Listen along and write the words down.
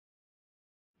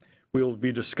we will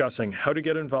be discussing how to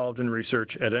get involved in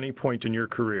research at any point in your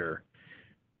career,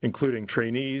 including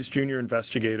trainees, junior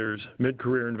investigators,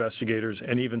 mid-career investigators,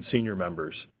 and even senior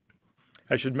members.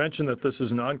 I should mention that this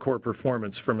is an encore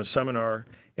performance from a seminar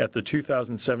at the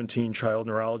 2017 Child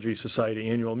Neurology Society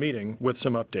annual meeting with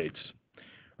some updates.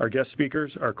 Our guest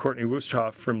speakers are Courtney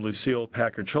Wusthoff from Lucile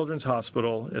Packard Children's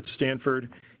Hospital at Stanford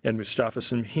and Mustafa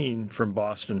Sahin from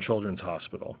Boston Children's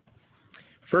Hospital.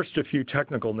 First, a few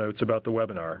technical notes about the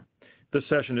webinar. This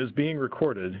session is being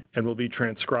recorded and will be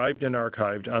transcribed and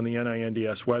archived on the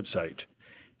NINDS website.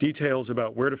 Details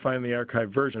about where to find the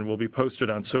archived version will be posted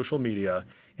on social media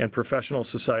and professional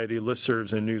society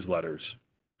listservs and newsletters.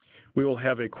 We will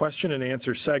have a question and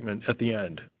answer segment at the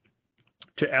end.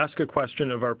 To ask a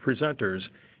question of our presenters,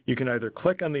 you can either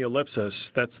click on the ellipsis,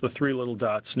 that's the three little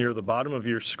dots near the bottom of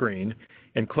your screen,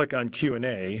 and click on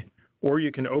Q&A, or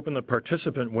you can open the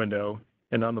participant window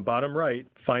and on the bottom right,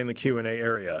 find the Q&A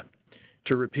area.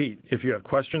 To repeat, if you have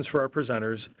questions for our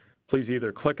presenters, please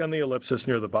either click on the ellipsis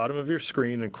near the bottom of your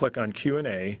screen and click on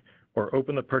Q&A, or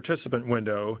open the participant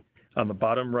window on the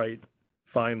bottom right,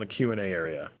 find the Q&A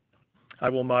area. I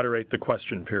will moderate the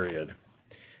question period.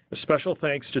 A special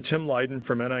thanks to Tim Leyden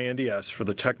from NINDS for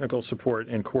the technical support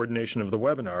and coordination of the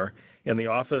webinar, and the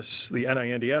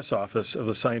NINDS Office of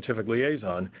the Scientific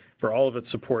Liaison for all of its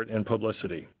support and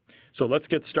publicity. So let's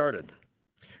get started.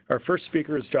 Our first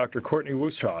speaker is Dr. Courtney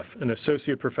Wusthoff, an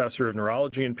Associate Professor of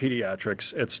Neurology and Pediatrics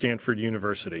at Stanford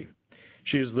University.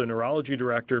 She is the Neurology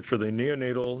Director for the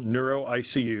Neonatal Neuro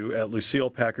ICU at Lucile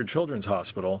Packard Children's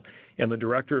Hospital and the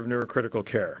Director of Neurocritical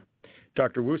Care.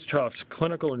 Dr. Wusthoff's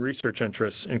clinical and research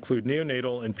interests include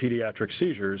neonatal and pediatric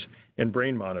seizures and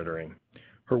brain monitoring.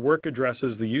 Her work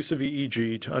addresses the use of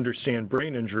EEG to understand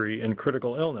brain injury and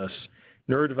critical illness,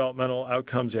 neurodevelopmental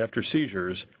outcomes after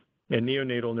seizures, and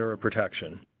neonatal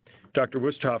neuroprotection. Dr.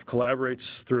 Wusthoff collaborates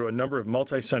through a number of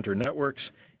multi-center networks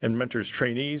and mentors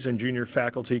trainees and junior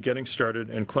faculty getting started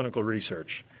in clinical research.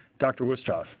 Dr.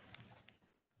 Wusthoff.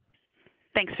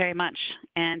 Thanks very much,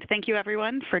 and thank you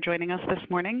everyone for joining us this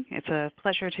morning. It's a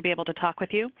pleasure to be able to talk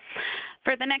with you.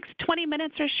 For the next 20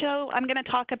 minutes or so, I'm going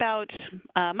to talk about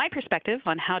my perspective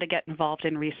on how to get involved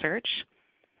in research.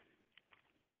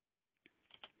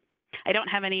 I don't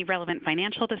have any relevant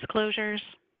financial disclosures,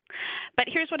 but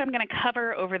here's what I'm going to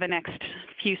cover over the next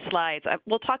few slides.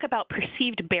 We'll talk about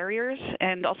perceived barriers,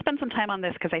 and I'll spend some time on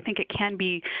this because I think it can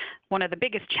be one of the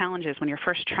biggest challenges when you're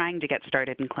first trying to get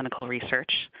started in clinical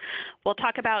research. We'll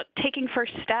talk about taking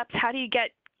first steps. How do you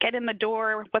get in the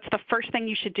door? What's the first thing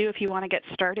you should do if you want to get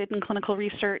started in clinical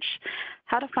research?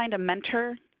 How to find a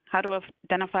mentor? How to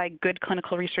identify good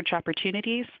clinical research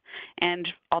opportunities? And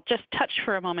I'll just touch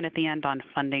for a moment at the end on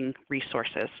funding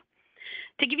resources.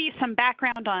 To give you some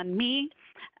background on me,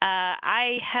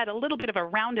 I had a little bit of a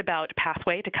roundabout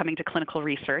pathway to coming to clinical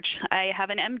research. I have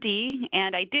an MD,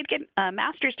 and I did get a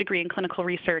master's degree in clinical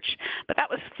research, but that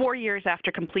was 4 years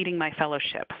after completing my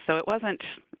fellowship. So it wasn't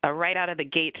a right out of the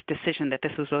gate decision that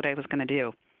this was what I was going to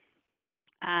do.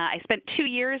 I spent 2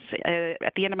 years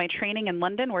at the end of my training in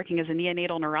London working as a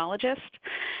neonatal neurologist,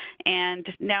 and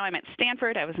now I'm at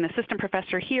Stanford. I was an assistant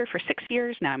professor here for 6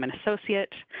 years. Now I'm an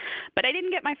associate, but I didn't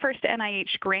get my first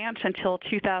NIH grant until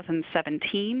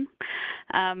 2017.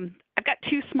 I've got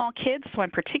 2 small kids, so I'm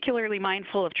particularly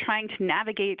mindful of trying to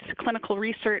navigate clinical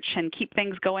research and keep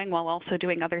things going while also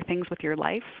doing other things with your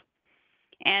life.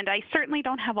 And I certainly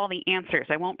don't have all the answers.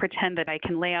 I won't pretend that I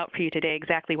can lay out for you today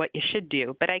exactly what you should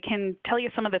do, but I can tell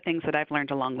you some of the things that I've learned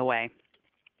along the way.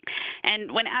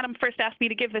 And when Adam first asked me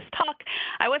to give this talk,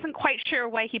 I wasn't quite sure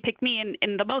why he picked me.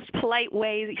 In the most polite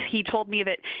way, he told me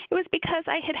that it was because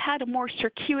I had had a more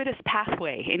circuitous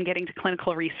pathway in getting to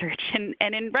clinical research. And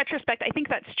in retrospect, I think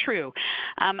that's true.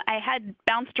 I had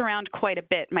bounced around quite a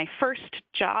bit. My first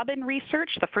job in research,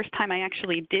 the first time I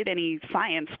actually did any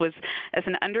science, was as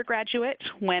an undergraduate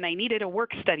when I needed a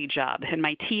work study job. And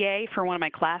my TA for one of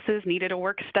my classes needed a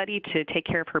work study to take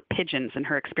care of her pigeons and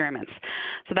her experiments.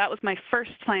 So that was my first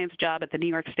science job at the New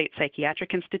York State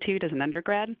Psychiatric Institute as an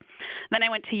undergrad. Then I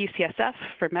went to UCSF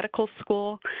for medical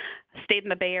school, stayed in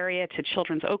the Bay Area to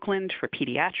Children's Oakland for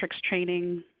pediatrics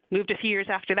training, moved a few years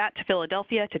after that to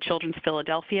Philadelphia, to Children's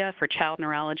Philadelphia for child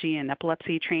neurology and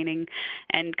epilepsy training,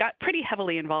 and got pretty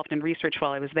heavily involved in research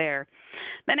while I was there.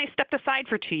 Then I stepped aside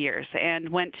for 2 years and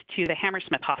went to the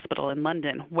Hammersmith Hospital in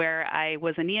London, where I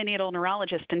was a neonatal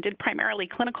neurologist and did primarily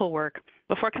clinical work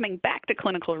before coming back to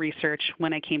clinical research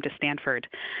when I came to Stanford.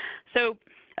 So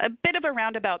a bit of a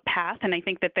roundabout path, and I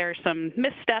think that there are some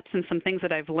missteps and some things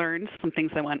that I've learned, some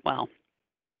things that went well.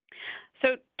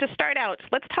 So to start out,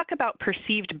 let's talk about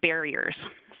perceived barriers.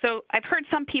 So I've heard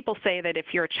some people say that if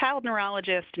you're a child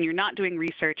neurologist and you're not doing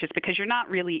research, it's because you're not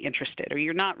really interested or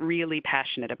you're not really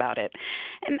passionate about it.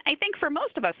 And I think for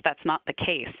most of us, that's not the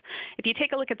case. If you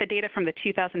take a look at the data from the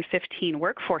 2015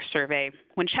 workforce survey,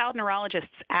 when child neurologists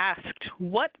asked,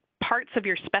 what parts of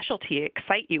your specialty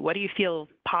excite you? What do you feel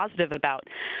positive about?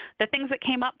 The things that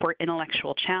came up were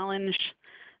intellectual challenge,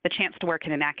 the chance to work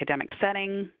in an academic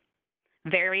setting,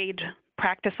 varied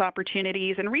practice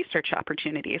opportunities, and research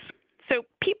opportunities. So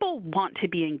people want to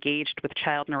be engaged with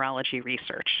child neurology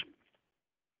research.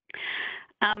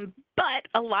 But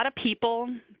a lot of people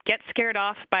get scared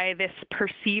off by this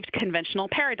perceived conventional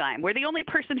paradigm where the only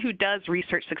person who does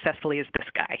research successfully is this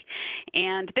guy.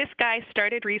 And this guy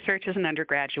started research as an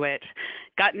undergraduate,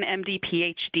 got an MD,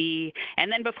 PhD,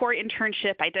 and then before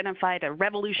internship identified a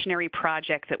revolutionary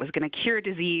project that was going to cure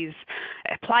disease,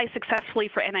 apply successfully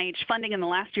for NIH funding in the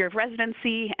last year of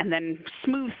residency, and then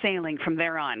smooth sailing from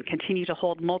there on, continue to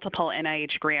hold multiple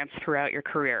NIH grants throughout your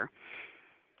career.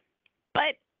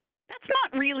 But that's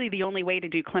not really the only way to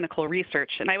do clinical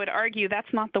research, and I would argue that's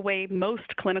not the way most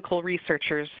clinical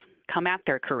researchers come at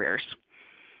their careers.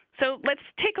 So let's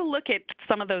take a look at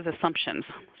some of those assumptions.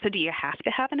 So do you have to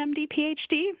have an MD,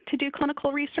 PhD to do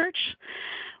clinical research?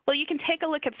 Well, you can take a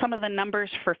look at some of the numbers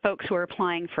for folks who are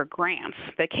applying for grants.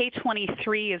 The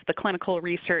K-23 is the Clinical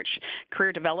Research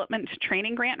Career Development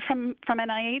Training Grant from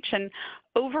NIH, and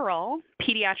overall,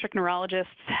 pediatric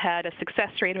neurologists had a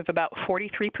success rate of about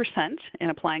 43%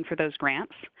 in applying for those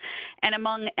grants. And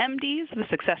among MDs, the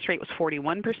success rate was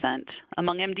 41%.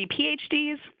 Among MD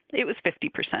PhDs, it was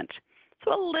 50%.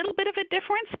 So a little bit of a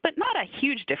difference, but not a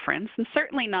huge difference, and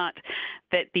certainly not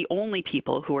that the only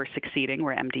people who were succeeding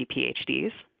were MD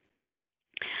PhDs.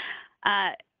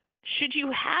 Should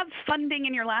you have funding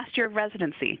in your last year of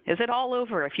residency? Is it all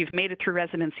over if you've made it through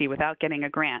residency without getting a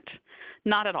grant?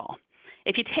 Not at all.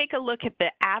 If you take a look at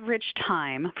the average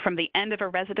time from the end of a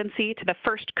residency to the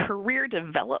first career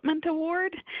development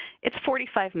award, it's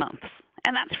 45 months,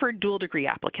 and that's for dual degree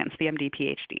applicants, the MD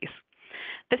PhDs.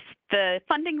 The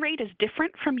funding rate is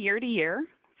different from year to year.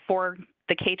 For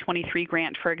the K-23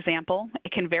 grant, for example,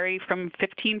 it can vary from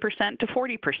 15% to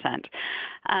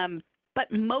 40%. But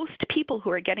most people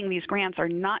who are getting these grants are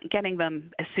not getting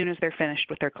them as soon as they're finished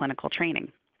with their clinical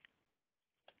training.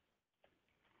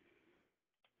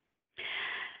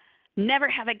 Never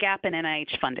have a gap in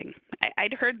NIH funding.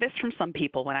 I'd heard this from some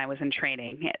people when I was in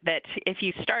training, that if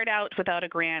you start out without a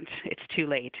grant, it's too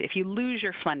late. If you lose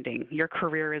your funding, your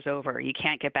career is over. You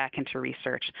can't get back into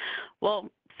research. Well,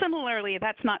 similarly,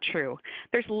 that's not true.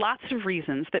 There's lots of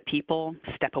reasons that people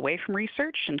step away from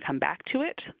research and come back to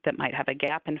it that might have a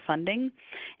gap in funding.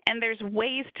 And there's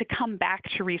ways to come back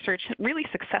to research really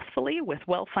successfully with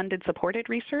well-funded supported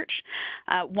research.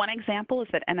 One example is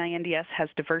that NINDS has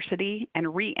diversity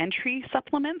and re-entry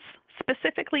supplements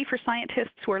specifically for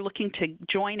scientists who are looking to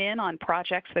join in on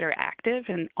projects that are active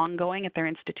and ongoing at their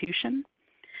institution.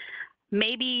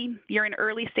 Maybe you're an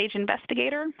early stage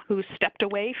investigator who stepped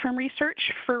away from research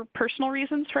for personal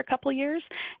reasons for a couple of years,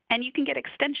 and you can get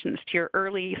extensions to your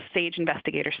early stage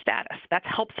investigator status. That's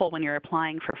helpful when you're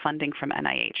applying for funding from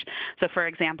NIH. So for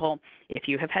example, if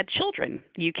you have had children,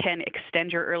 you can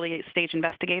extend your early stage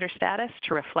investigator status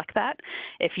to reflect that.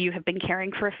 If you have been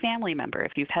caring for a family member,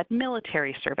 if you've had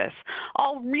military service,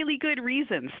 all really good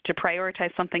reasons to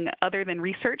prioritize something other than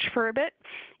research for a bit,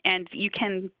 and you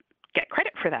can get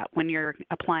credit for that when you're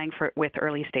applying with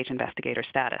early stage investigator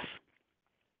status.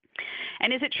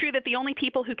 And is it true that the only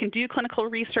people who can do clinical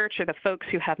research are the folks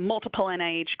who have multiple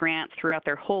NIH grants throughout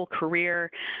their whole career?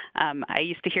 I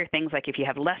used to hear things like if you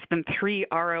have less than 3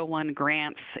 R01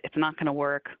 grants, it's not going to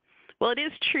work. Well, it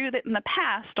is true that in the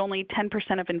past, only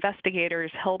 10% of investigators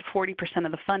held 40%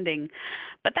 of the funding,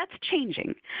 but that's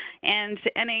changing. And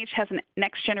NIH has a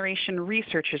Next Generation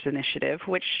Researchers Initiative,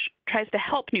 which tries to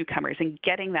help newcomers in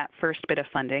getting that first bit of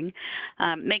funding,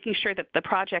 making sure that the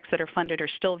projects that are funded are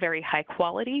still very high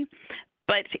quality,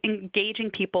 but engaging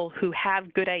people who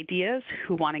have good ideas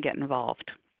who want to get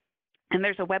involved. And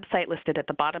there's a website listed at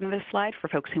the bottom of this slide for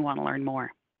folks who want to learn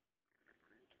more.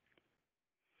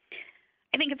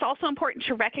 I think it's also important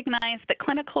to recognize that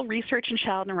clinical research in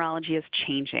child neurology is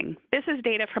changing. This is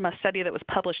data from a study that was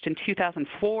published in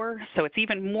 2004, so it's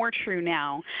even more true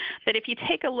now, that if you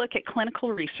take a look at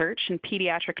clinical research in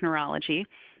pediatric neurology,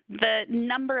 the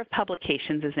number of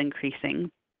publications is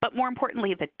increasing, but more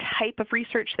importantly, the type of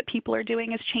research that people are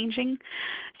doing is changing.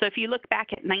 So if you look back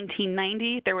at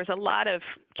 1990, there was a lot of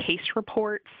case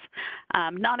reports,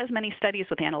 not as many studies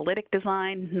with analytic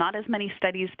design, not as many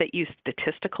studies that used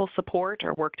statistical support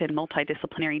or worked in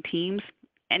multidisciplinary teams.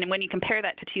 And when you compare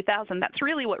that to 2000, that's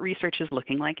really what research is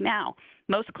looking like now.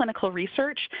 Most clinical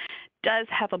research does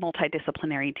have a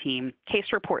multidisciplinary team. Case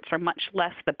reports are much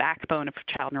less the backbone of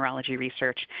child neurology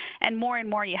research, and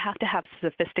more you have to have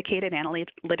sophisticated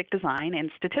analytic design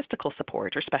and statistical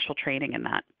support or special training in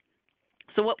that.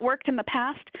 So what worked in the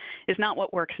past is not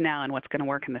what works now and what's going to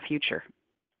work in the future.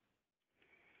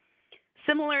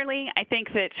 Similarly, I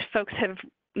think that folks have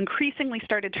increasingly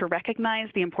started to recognize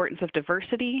the importance of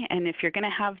diversity, and if you're going to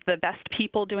have the best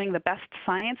people doing the best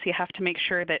science, you have to make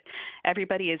sure that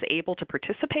everybody is able to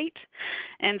participate.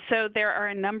 And so there are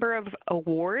a number of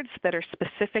awards that are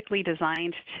specifically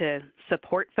designed to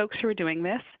support folks who are doing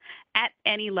this at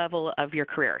any level of your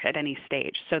career, at any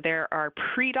stage. So there are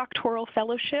pre-doctoral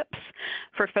fellowships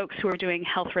for folks who are doing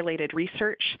health-related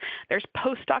research. There's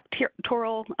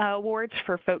postdoctoral awards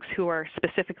for folks who are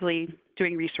specifically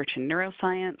doing research in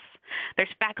neuroscience. There's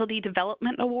faculty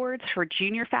development awards for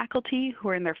junior faculty who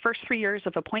are in their first 3 years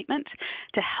of appointment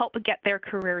to help get their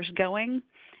careers going.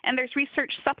 And there's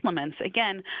research supplements,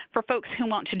 again, for folks who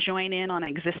want to join in on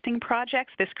existing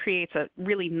projects. This creates a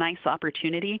really nice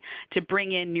opportunity to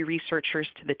bring in new researchers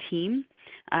to the team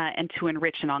and to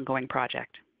enrich an ongoing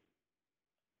project.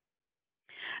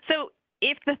 So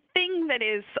if the thing that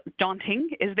is daunting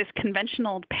is this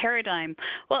conventional paradigm,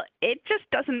 well, it just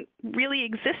doesn't really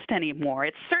exist anymore.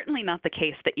 It's certainly not the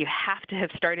case that you have to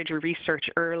have started your research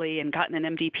early and gotten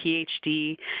an MD,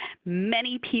 PhD.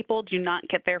 Many people do not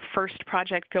get their first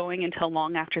project going until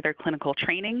long after their clinical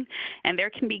training, and there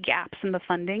can be gaps in the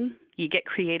funding. You get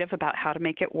creative about how to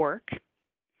make it work.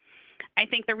 I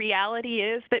think the reality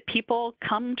is that people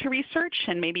come to research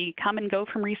and maybe come and go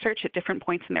from research at different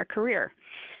points in their career.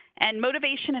 And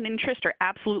motivation and interest are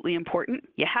absolutely important.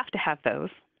 You have to have those,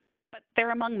 but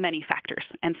they're among many factors,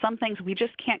 and some things we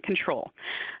just can't control.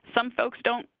 Some folks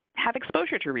don't have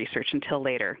exposure to research until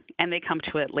later, and they come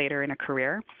to it later in a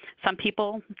career. Some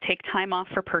people take time off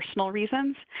for personal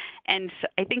reasons, and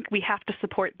I think we have to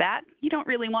support that. You don't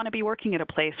really want to be working at a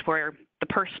place where the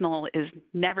personal is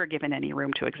never given any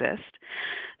room to exist.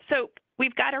 So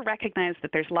we've got to recognize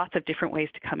that there's lots of different ways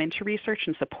to come into research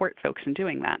and support folks in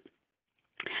doing that.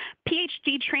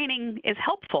 PhD training is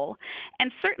helpful,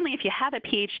 and certainly if you have a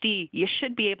PhD, you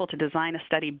should be able to design a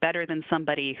study better than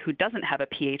somebody who doesn't have a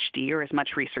PhD or as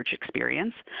much research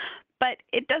experience. But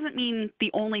it doesn't mean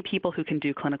the only people who can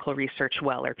do clinical research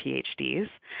well are PhDs.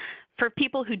 For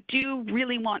people who do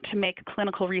really want to make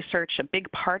clinical research a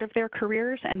big part of their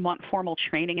careers and want formal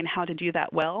training in how to do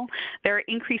that well, there are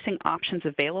increasing options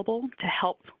available to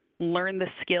help learn the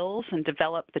skills and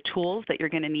develop the tools that you're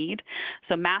going to need.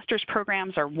 So master's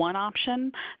programs are one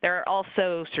option. There are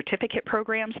also certificate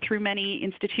programs through many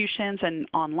institutions and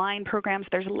online programs.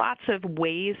 There's lots of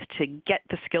ways to get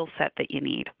the skill set that you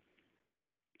need.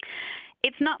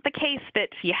 It's not the case that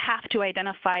you have to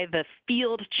identify the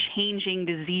field-changing,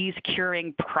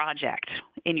 disease-curing project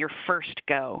in your first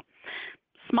go.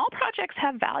 Small projects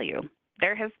have value.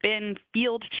 There have been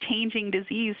field-changing,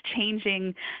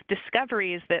 disease-changing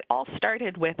discoveries that all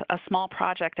started with a small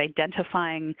project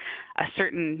identifying a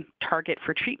certain target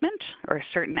for treatment or a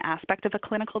certain aspect of a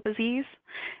clinical disease.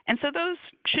 And so those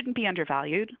shouldn't be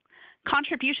undervalued.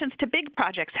 Contributions to big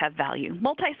projects have value.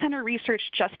 Multi-center research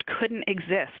just couldn't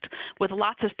exist with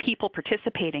lots of people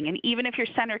participating. And even if your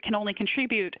center can only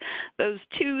contribute those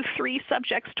 2-3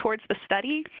 subjects towards the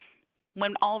study,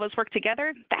 when all of us work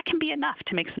together, that can be enough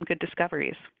to make some good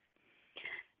discoveries.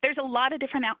 There's a lot of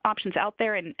different options out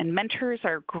there, and mentors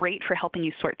are great for helping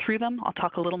you sort through them. I'll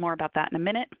talk a little more about that in a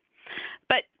minute.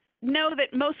 But know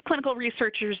that most clinical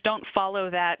researchers don't follow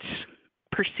that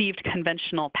perceived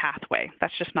conventional pathway.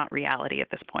 That's just not reality at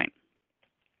this point.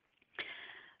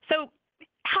 So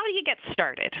how do you get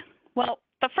started? Well,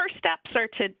 the first steps are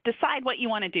to decide what you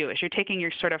want to do as you're taking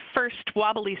your sort of first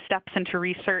wobbly steps into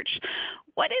research.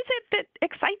 What is it that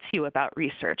excites you about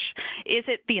research? Is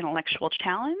it the intellectual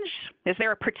challenge? Is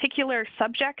there a particular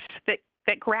subject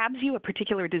that grabs you, a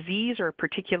particular disease or a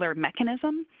particular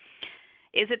mechanism?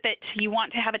 Is it that you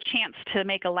want to have a chance to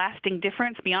make a lasting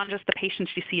difference beyond just the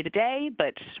patients you see today,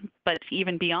 but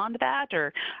even beyond that?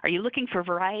 Or are you looking for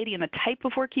variety in the type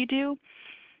of work you do?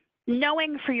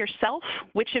 Knowing for yourself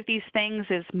which of these things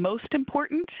is most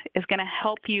important is going to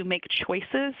help you make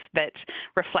choices that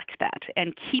reflect that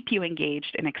and keep you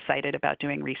engaged and excited about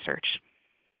doing research.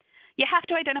 You have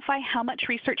to identify how much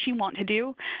research you want to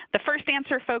do. The first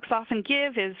answer folks often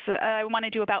give is, I want to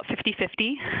do about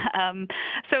 50-50.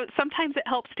 So sometimes it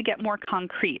helps to get more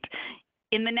concrete.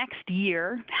 In the next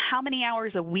year, how many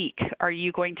hours a week are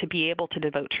you going to be able to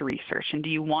devote to research, and do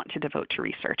you want to devote to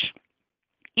research?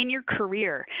 In your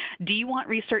career, do you want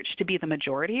research to be the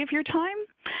majority of your time,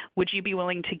 Would you be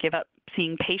willing to give up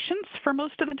seeing patients for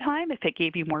most of the time if it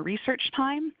gave you more research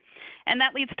time? And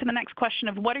that leads to the next question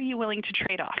of what are you willing to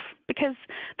trade off? Because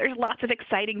there's lots of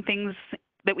exciting things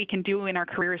that we can do in our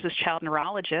careers as child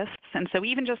neurologists. And so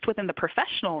even just within the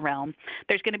professional realm,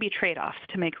 there's going to be trade-offs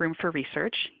to make room for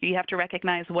research. You have to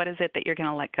recognize what is it that you're going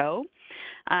to let go.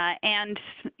 And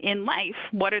in life,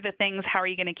 what are the things, how are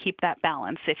you going to keep that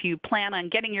balance? If you plan on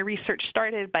getting your research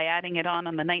started by adding it on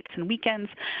the nights and weekends,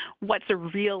 what's a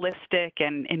realistic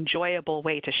and enjoyable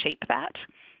way to shape that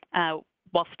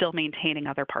while still maintaining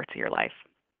other parts of your life?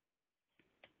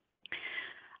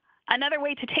 Another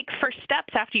way to take first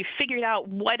steps after you've figured out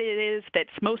what it is that's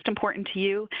most important to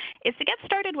you is to get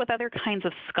started with other kinds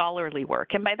of scholarly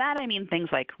work. And by that, I mean things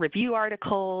like review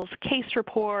articles, case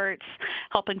reports,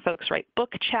 helping folks write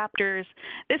book chapters.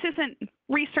 This isn't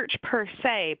research per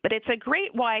se, but it's a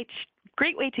great way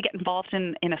to get involved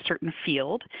in a certain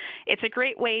field. It's a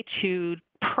great way to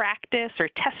practice or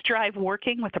test drive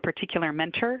working with a particular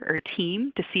mentor or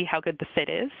team to see how good the fit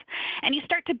is. And you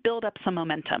start to build up some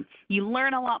momentum. You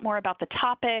learn a lot more about the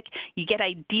topic. You get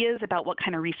ideas about what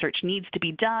kind of research needs to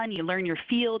be done. You learn your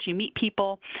field. You meet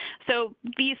people. So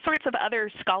these sorts of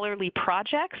other scholarly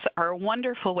projects are a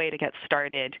wonderful way to get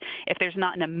started if there's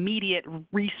not an immediate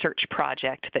research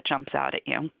project that jumps out at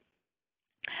you.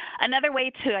 Another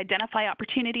way to identify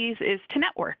opportunities is to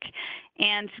network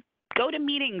and go to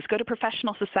meetings, go to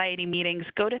professional society meetings,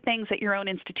 go to things at your own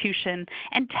institution,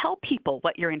 and tell people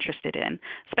what you're interested in,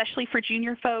 especially for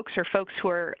junior folks or folks who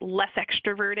are less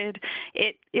extroverted.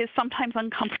 It is sometimes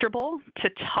uncomfortable to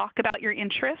talk about your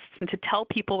interests and to tell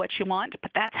people what you want,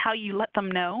 but that's how you let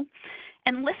them know.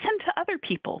 And listen to other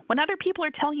people. When other people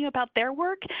are telling you about their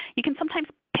work, you can sometimes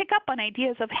pick up on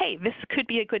ideas of, hey, this could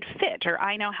be a good fit, or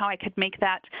I know how I could make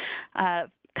that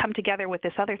come together with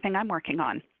this other thing I'm working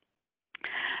on.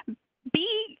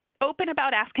 Be open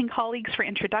about asking colleagues for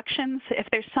introductions. If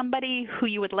there's somebody who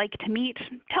you would like to meet,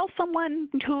 tell someone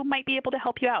who might be able to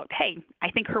help you out. Hey,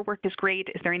 I think her work is great.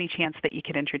 Is there any chance that you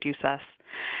could introduce us?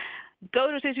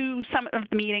 Go to some of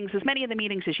the meetings, as many of the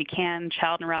meetings as you can,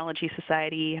 Child Neurology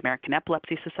Society, American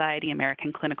Epilepsy Society,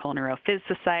 American Clinical Neurophys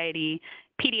Society,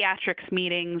 pediatrics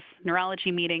meetings,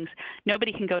 neurology meetings.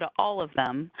 Nobody can go to all of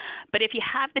them. But if you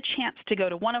have the chance to go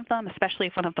to one of them, especially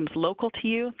if one of them's local to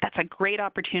you, that's a great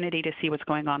opportunity to see what's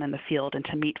going on in the field and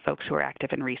to meet folks who are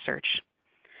active in research.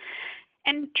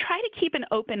 And try to keep an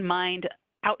open mind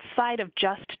outside of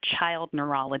just child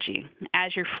neurology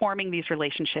as you're forming these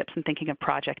relationships and thinking of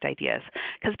project ideas,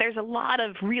 because there's a lot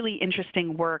of really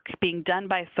interesting work being done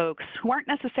by folks who aren't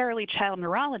necessarily child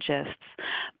neurologists,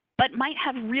 but might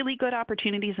have really good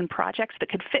opportunities and projects that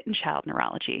could fit in child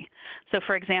neurology. So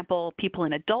for example, people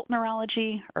in adult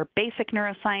neurology or basic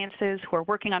neurosciences who are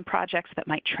working on projects that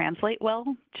might translate well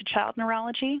to child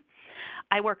neurology.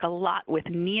 I work a lot with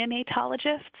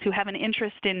neonatologists who have an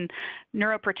interest in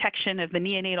neuroprotection of the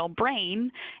neonatal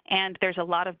brain, and there's a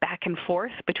lot of back and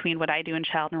forth between what I do in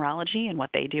child neurology and what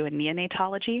they do in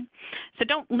neonatology. So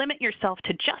don't limit yourself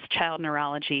to just child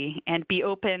neurology, and be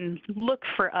open, look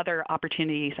for other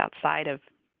opportunities outside of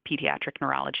pediatric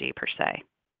neurology per se.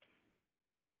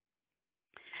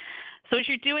 So as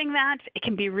you're doing that, it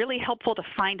can be really helpful to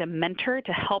find a mentor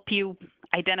to help you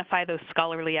identify those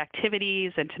scholarly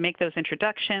activities and to make those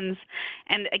introductions.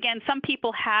 And again, some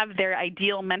people have their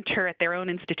ideal mentor at their own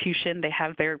institution. They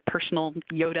have their personal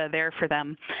Yoda there for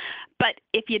them. But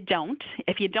if you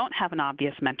don't have an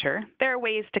obvious mentor, there are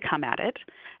ways to come at it.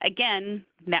 Again,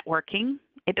 networking.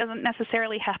 It doesn't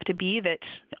necessarily have to be that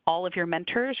all of your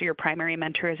mentors or your primary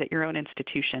mentor is at your own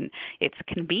institution. It's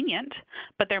convenient,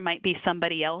 but there might be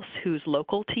somebody else who's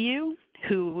local to you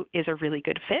who is a really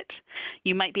good fit.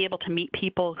 You might be able to meet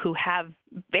people who have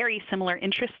very similar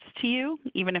interests to you,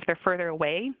 even if they're further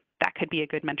away. That could be a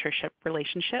good mentorship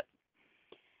relationship.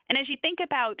 And as you think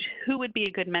about who would be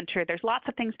a good mentor, there's lots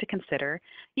of things to consider.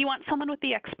 You want someone with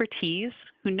the expertise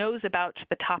who knows about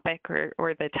the topic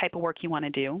or the type of work you want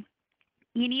to do.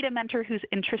 You need a mentor who's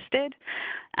interested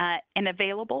and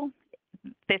available.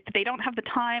 If they don't have the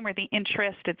time or the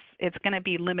interest, it's going to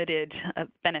be limited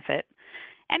benefit.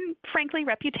 And frankly,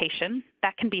 reputation,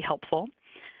 that can be helpful.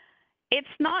 It's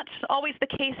not always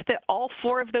the case that all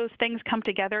four of those things come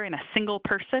together in a single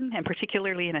person, and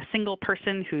particularly in a single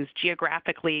person who's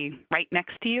geographically right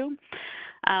next to you.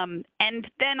 And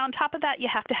then on top of that, you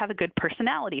have to have a good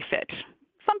personality fit.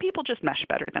 Some people just mesh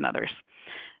better than others.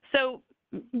 So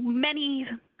many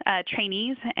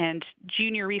trainees and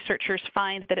junior researchers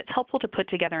find that it's helpful to put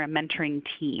together a mentoring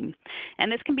team.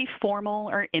 And this can be formal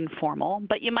or informal,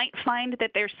 but you might find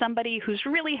that there's somebody who's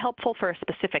really helpful for a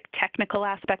specific technical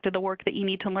aspect of the work that you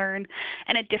need to learn,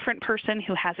 and a different person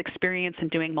who has experience in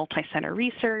doing multi-center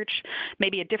research,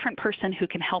 maybe a different person who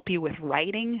can help you with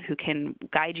writing, who can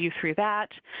guide you through that,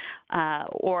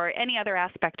 or any other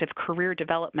aspect of career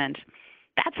development.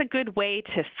 That's a good way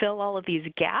to fill all of these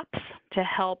gaps to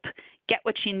help get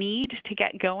what you need to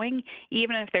get going,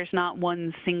 even if there's not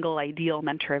one single ideal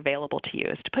mentor available to you,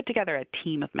 is to put together a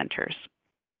team of mentors.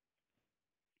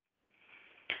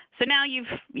 So now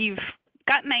you've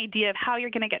got an idea of how you're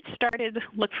going to get started,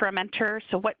 look for a mentor.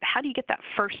 So how do you get that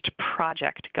first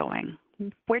project going?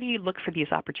 Where do you look for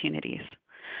these opportunities?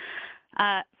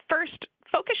 First,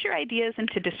 focus your ideas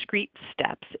into discrete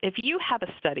steps. If you have a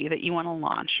study that you want to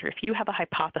launch, or if you have a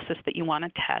hypothesis that you want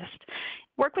to test,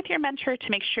 work with your mentor to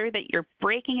make sure that you're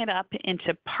breaking it up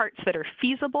into parts that are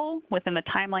feasible within the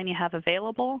timeline you have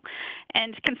available,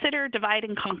 and consider divide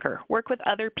and conquer. Work with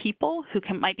other people who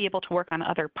might be able to work on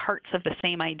other parts of the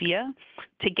same idea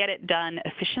to get it done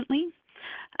efficiently.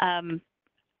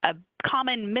 A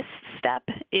common misstep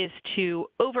is to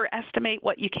overestimate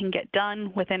what you can get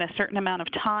done within a certain amount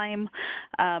of time,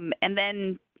 and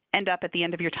then end up at the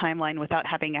end of your timeline without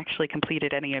having actually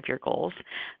completed any of your goals.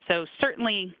 So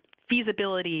certainly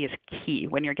feasibility is key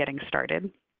when you're getting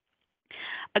started.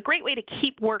 A great way to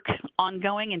keep work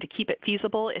ongoing and to keep it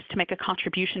feasible is to make a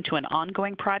contribution to an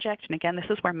ongoing project. And again, this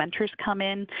is where mentors come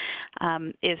in,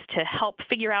 is to help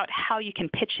figure out how you can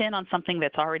pitch in on something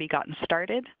that's already gotten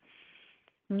started.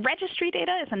 Registry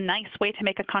data is a nice way to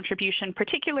make a contribution,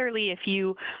 particularly if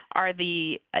you are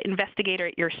the investigator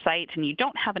at your site and you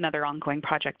don't have another ongoing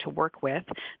project to work with.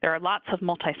 There are lots of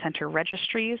multi-center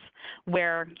registries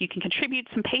where you can contribute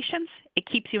some patients. It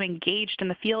keeps you engaged in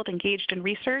the field, engaged in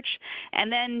research,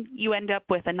 and then you end up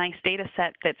with a nice data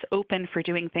set that's open for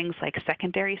doing things like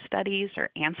secondary studies or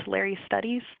ancillary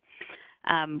studies,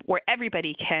 where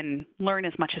everybody can learn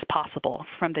as much as possible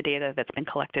from the data that's been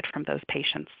collected from those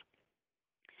patients.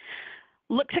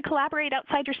 Look to collaborate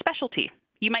outside your specialty.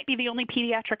 You might be the only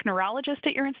pediatric neurologist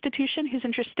at your institution who's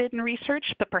interested in research,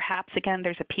 but perhaps, again,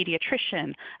 there's a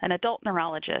pediatrician, an adult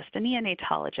neurologist, a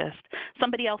neonatologist,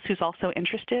 somebody else who's also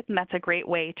interested, and that's a great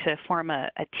way to form a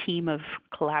team of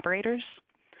collaborators.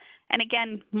 And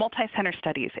again, multi-center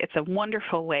studies, it's a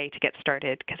wonderful way to get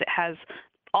started because it has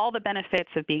all the benefits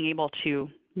of being able to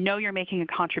know you're making a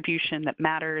contribution that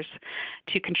matters,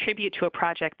 to contribute to a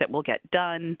project that will get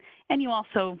done, and you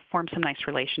also form some nice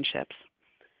relationships.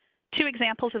 Two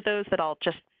examples of those that I'll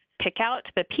just pick out.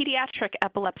 The Pediatric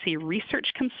Epilepsy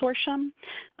Research Consortium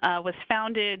was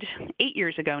founded 8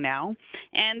 years ago now,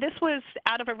 and this was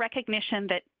out of a recognition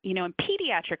that, in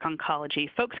pediatric oncology,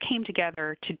 folks came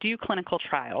together to do clinical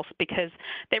trials because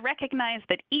they recognized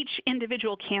that each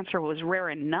individual cancer was rare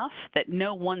enough that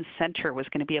no one center was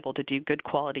going to be able to do good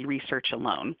quality research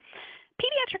alone.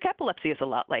 Pediatric epilepsy is a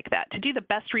lot like that. To do the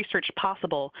best research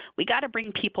possible, we got to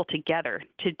bring people together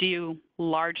to do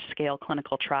large-scale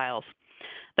clinical trials.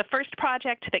 The first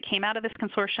project that came out of this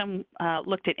consortium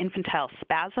looked at infantile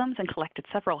spasms and collected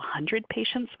several hundred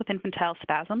patients with infantile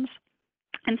spasms.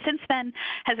 And since then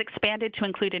has expanded to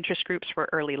include interest groups for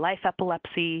early life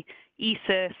epilepsy,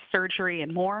 ESIS, surgery,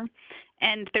 and more.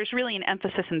 And there's really an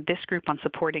emphasis in this group on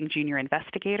supporting junior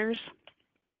investigators.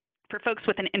 For folks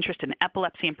with an interest in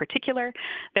epilepsy in particular,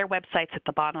 their website's at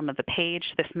the bottom of the page.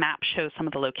 This map shows some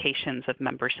of the locations of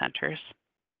member centers.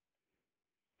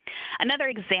 Another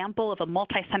example of a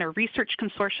multi-center research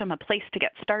consortium, a place to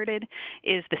get started,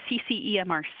 is the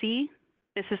CCEMRC.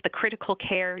 This is the Critical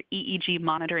Care EEG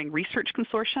Monitoring Research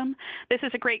Consortium. This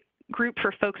is a great group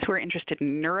for folks who are interested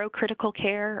in neurocritical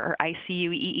care or ICU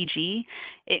EEG.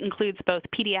 It includes both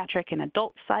pediatric and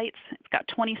adult sites. It's got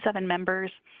 27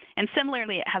 members. And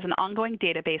similarly, it has an ongoing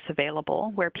database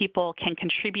available where people can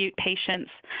contribute patients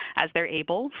as they're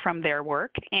able from their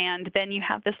work. And then you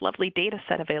have this lovely data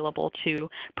set available to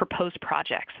propose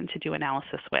projects and to do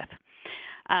analysis with.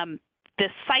 The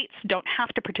sites don't have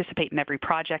to participate in every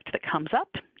project that comes up.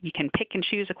 You can pick and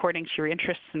choose according to your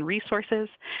interests and resources.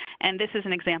 And this is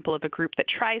an example of a group that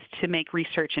tries to make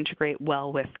research integrate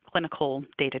well with clinical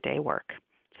day-to-day work.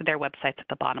 So their website's at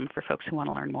the bottom for folks who want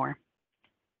to learn more.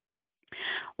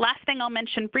 Last thing I'll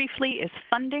mention briefly is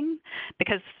funding,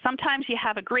 because sometimes you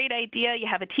have a great idea, you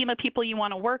have a team of people you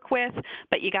want to work with,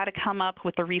 but you got to come up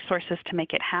with the resources to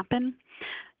make it happen.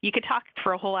 You could talk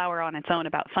for a whole hour on its own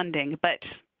about funding, but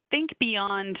think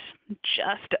beyond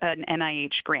just an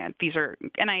NIH grant. These are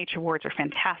NIH awards are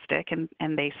fantastic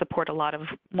and they support a lot of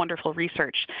wonderful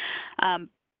research.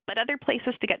 But other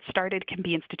places to get started can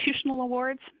be institutional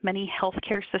awards. Many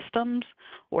healthcare systems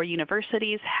or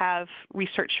universities have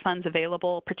research funds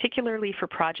available, particularly for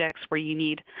projects where you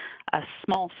need a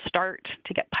small start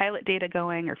to get pilot data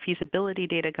going or feasibility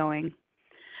data going.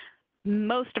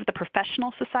 Most of the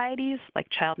professional societies, like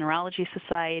Child Neurology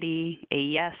Society,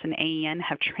 AES, and AEN,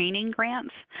 have training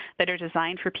grants that are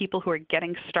designed for people who are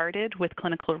getting started with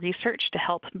clinical research to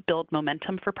help build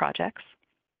momentum for projects.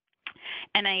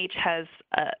 NIH has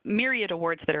a myriad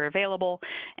awards that are available,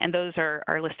 and those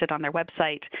are listed on their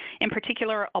website. In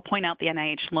particular, I'll point out the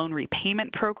NIH Loan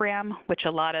Repayment Program, which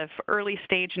a lot of early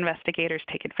stage investigators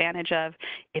take advantage of.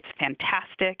 It's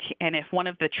fantastic, and if one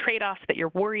of the trade-offs that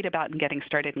you're worried about in getting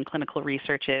started in clinical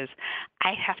research is,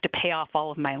 I have to pay off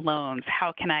all of my loans,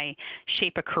 how can I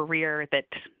shape a career that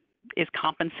is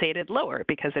compensated lower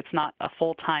because it's not a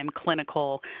full-time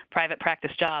clinical private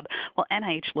practice job? Well,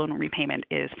 NIH loan repayment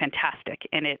is fantastic,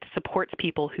 and it supports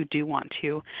people who do want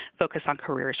to focus on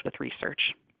careers with research.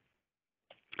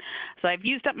 So I've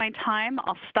used up my time.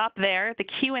 I'll stop there. The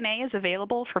Q&A is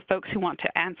available for folks who want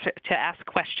to ask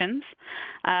questions.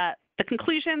 The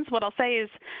conclusions, what I'll say is,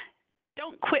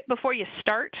 don't quit before you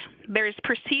start. There's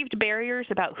perceived barriers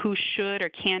about who should or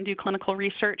can do clinical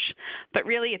research, but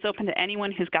really it's open to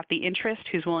anyone who's got the interest,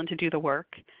 who's willing to do the work.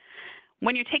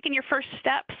 When you're taking your first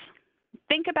steps,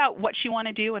 think about what you want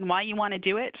to do and why you want to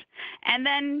do it, and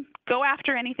then go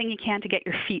after anything you can to get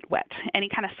your feet wet, any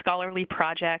kind of scholarly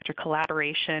project or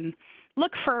collaboration.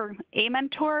 Look for a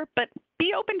mentor, but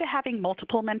be open to having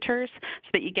multiple mentors so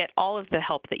that you get all of the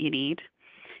help that you need.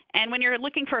 And when you're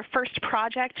looking for a first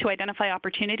project to identify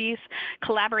opportunities,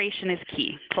 collaboration is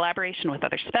key. Collaboration with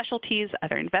other specialties,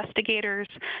 other investigators,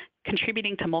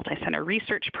 contributing to multi-center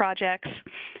research projects.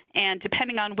 And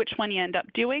depending on which one you end up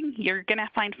doing, you're going to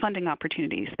find funding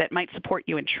opportunities that might support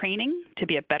you in training to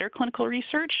be a better clinical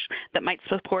research, that might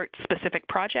support specific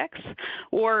projects,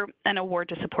 or an award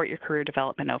to support your career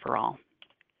development overall.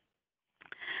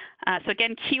 So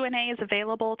again, Q&A is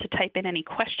available to type in any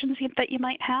questions that you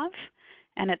might have.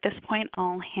 And at this point,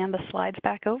 I'll hand the slides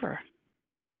back over.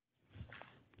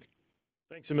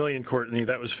 Thanks a million, Courtney.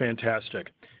 That was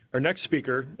fantastic. Our next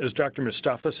speaker is Dr.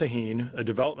 Mustafa Sahin, a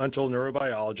developmental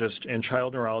neurobiologist and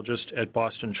child neurologist at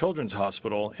Boston Children's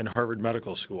Hospital and Harvard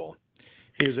Medical School.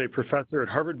 He is a professor at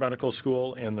Harvard Medical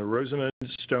School and the Rosamond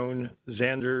Stone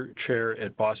Zander Chair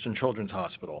at Boston Children's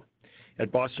Hospital.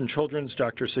 At Boston Children's,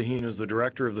 Dr. Sahin is the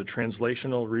director of the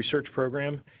Translational Research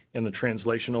Program and the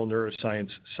Translational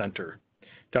Neuroscience Center.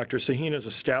 Dr. Sahin has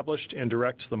established and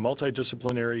directs the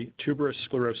multidisciplinary tuberous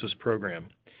sclerosis program.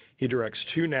 He directs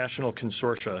 2 national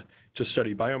consortia to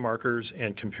study biomarkers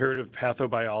and comparative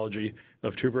pathobiology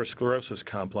of tuberous sclerosis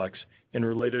complex and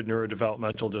related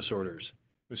neurodevelopmental disorders.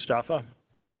 Mustafa?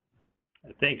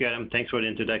 Thank you, Adam. Thanks for the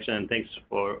introduction, and thanks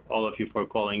for all of you for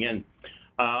calling in.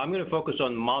 I'm going to focus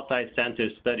on multi-center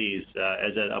studies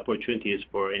as an opportunities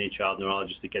for any child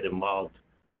neurologist to get involved.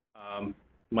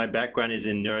 My background is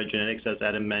in neurogenetics, as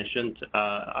Adam mentioned.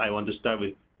 I want to start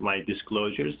with my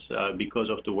disclosures because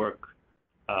of the work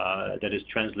that is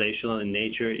translational in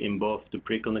nature in both the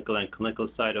preclinical and clinical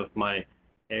side of my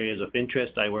areas of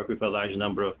interest. I work with a large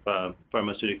number of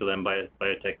pharmaceutical and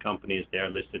biotech companies. They are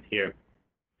listed here.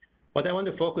 What I want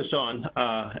to focus on,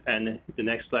 and the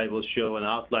next slide will show an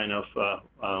outline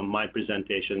of my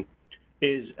presentation,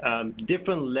 is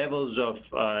different levels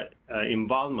of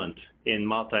involvement in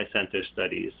multi-center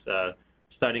studies,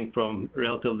 starting from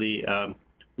relatively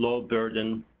low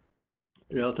burden,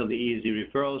 relatively easy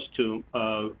referrals to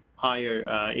higher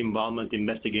involvement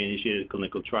investigator-initiated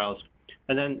clinical trials.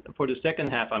 And then for the second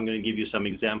half, I'm going to give you some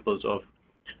examples of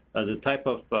the type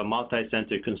of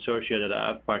multi-center consortia that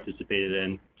I've participated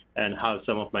in and how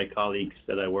some of my colleagues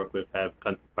that I work with have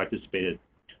participated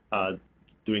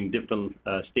during different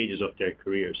stages of their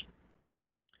careers.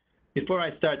 Before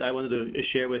I start, I wanted to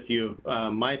share with you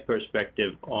my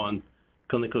perspective on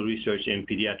clinical research in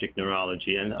pediatric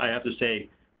neurology. And I have to say,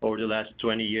 over the last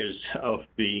 20 years of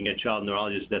being a child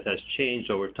neurologist, that has changed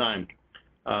over time.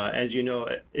 As you know,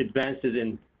 advances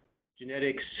in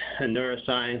genetics and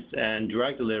neuroscience and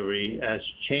drug delivery has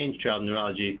changed child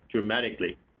neurology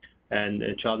dramatically. And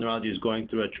child neurology is going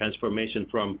through a transformation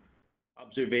from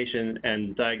observation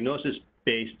and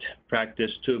diagnosis-based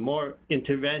practice to more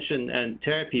intervention and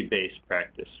therapy-based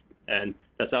practice. And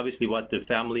that's obviously what the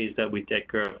families that we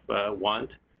take care of want.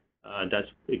 That's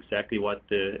exactly what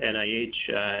the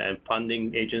NIH and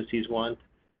funding agencies want.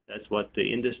 That's what the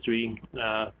industry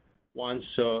wants.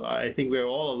 So I think we're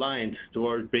all aligned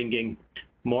toward bringing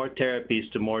more therapies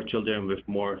to more children with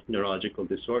more neurological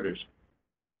disorders.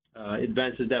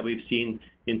 Advances that we've seen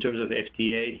in terms of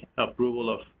FDA approval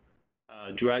of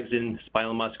drugs in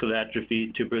spinal muscular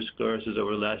atrophy, tuberous sclerosis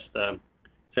over the last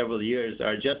several years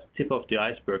are just tip of the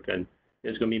iceberg, and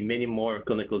there's going to be many more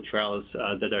clinical trials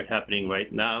that are happening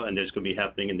right now, and there's going to be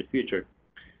happening in the future.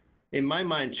 In my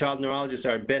mind, child neurologists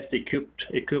are best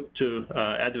equipped to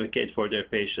advocate for their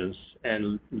patients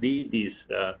and lead these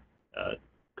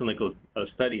clinical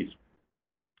studies.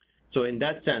 So in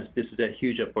that sense, this is a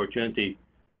huge opportunity.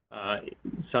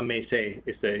 Some may say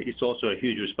it's also a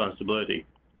huge responsibility.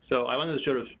 So I wanted to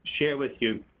sort of share with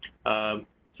you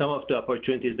some of the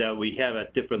opportunities that we have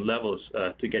at different levels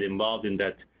to get involved in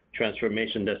that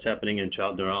transformation that's happening in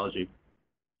child neurology.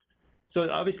 So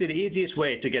obviously the easiest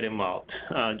way to get involved,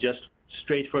 just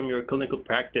straight from your clinical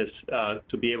practice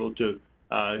to be able to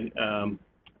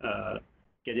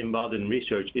get involved in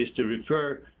research, is to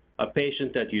refer a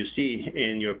patient that you see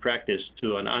in your practice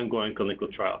to an ongoing clinical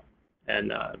trial.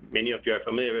 And many of you are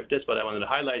familiar with this, but I wanted to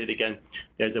highlight it again.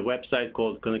 There's a website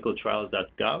called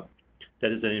clinicaltrials.gov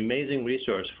that is an amazing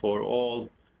resource for all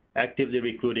actively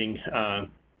recruiting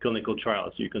clinical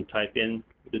trials. You can type in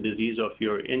the disease of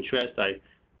your interest.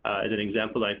 As an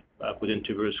example, I put in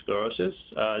tuberous sclerosis.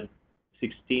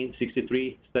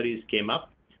 63 studies came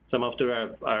up. Some of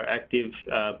them are active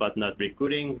but not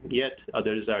recruiting yet.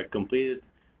 Others are completed,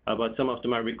 but some of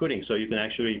them are recruiting. So you can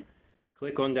actually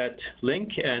click on that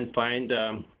link and find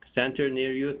a center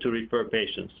near you to refer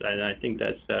patients. And I think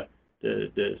that's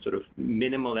the sort of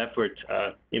minimal effort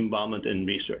involvement in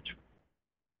research.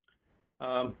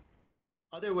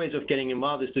 Other ways of getting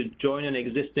involved is to join an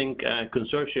existing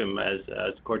consortium.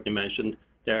 As Courtney mentioned,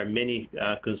 there are many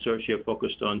consortia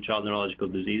focused on child neurological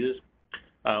diseases.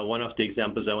 One of the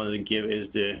examples I wanted to give is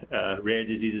the Rare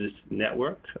Diseases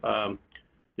Network.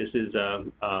 This is a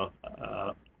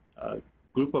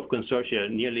group of consortia,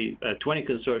 nearly 20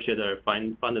 consortia that are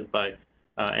funded by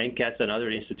NCATS and other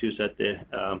institutes at the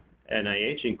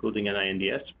NIH, including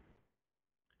NINDS.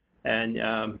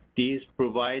 And these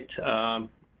provide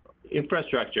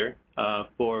infrastructure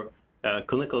for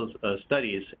clinical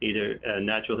studies, either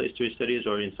natural history studies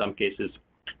or in some cases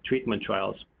treatment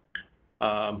trials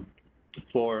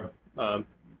for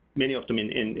many of them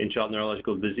in child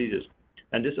neurological diseases.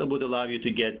 And this would allow you to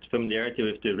get familiarity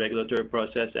with the regulatory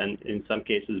process and in some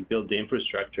cases build the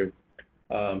infrastructure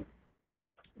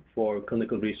for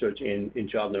clinical research in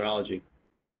child neurology.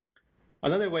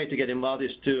 Another way to get involved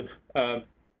is to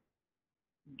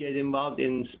get involved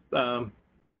in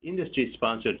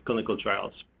industry-sponsored clinical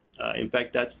trials. In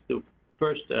fact, that's the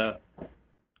first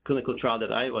clinical trial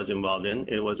that I was involved in.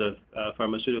 It was a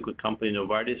pharmaceutical company,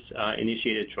 Novartis,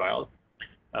 initiated trial.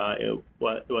 It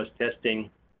was testing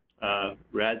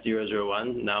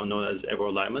RAD-001, now known as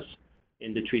everolimus,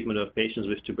 in the treatment of patients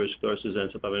with tuberous sclerosis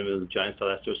and subclinical giant cell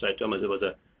astrocytomas. It was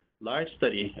a large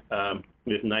study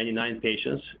with 99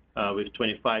 patients with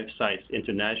 25 sites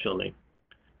internationally.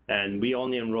 And we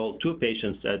only enrolled 2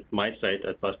 patients at my site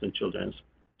at Boston Children's.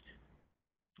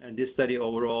 And this study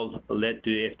overall led to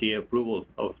the FDA approval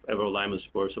of everolimus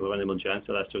for subclinical giant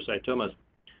cell astrocytomas.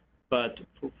 But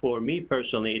for me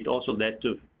personally, it also led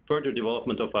to further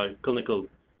development of our clinical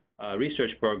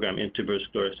research program in tuberous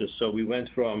sclerosis. So we went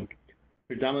from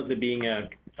predominantly being a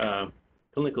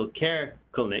clinical care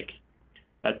clinic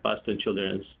at Boston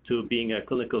Children's to being a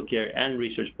clinical care and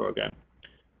research program.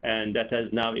 And that has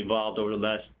now evolved over the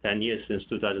last 10 years, since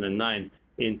 2009,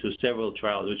 into several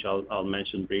trials, which I'll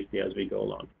mention briefly as we go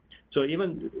along. So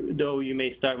even though you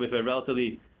may start with a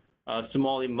relatively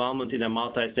small involvement in a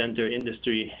multi-center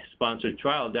industry-sponsored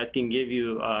trial, that can give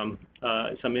you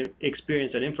some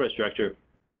experience and infrastructure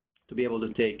to be able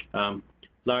to take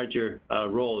larger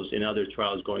roles in other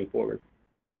trials going forward.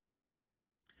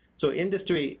 So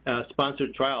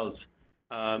industry-sponsored trials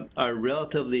are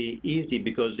relatively easy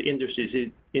because the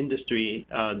industry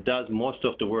does most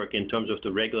of the work in terms of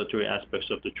the regulatory aspects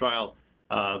of the trial,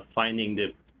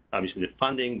 finding obviously the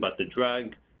funding, but the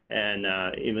drug, and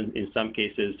even in some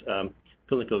cases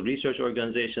clinical research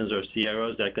organizations or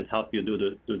CROs that can help you do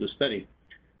the study.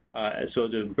 So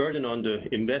the burden on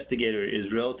the investigator is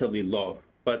relatively low.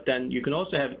 But then you can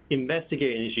also have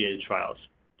investigator-initiated trials.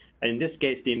 And in this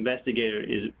case, the investigator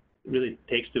really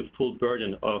takes the full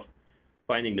burden of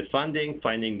finding the funding,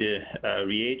 finding the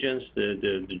reagents,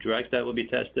 the drugs that will be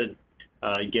tested,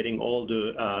 getting all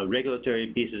the regulatory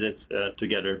pieces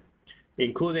together,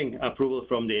 including approval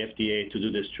from the FDA to do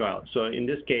this trial. So in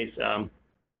this case,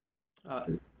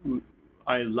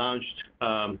 I launched,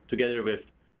 together with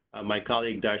my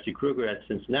colleague Darcy Kruger at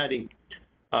Cincinnati,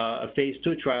 a phase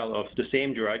 2 trial of the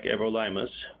same drug, everolimus,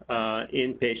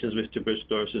 in patients with tuberous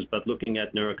sclerosis, but looking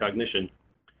at neurocognition.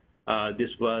 This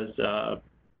was a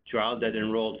trial that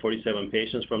enrolled 47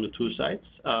 patients from the 2 sites.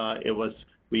 It was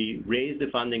We raised the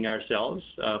funding ourselves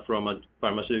from a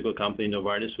pharmaceutical company,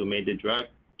 Novartis, who made the drug.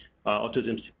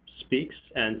 Autism Speaks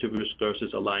and Tuberous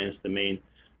Sclerosis Alliance, the main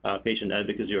patient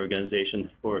advocacy organization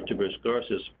for tuberous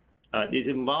sclerosis. It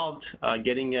involved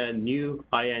getting a new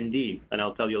IND, and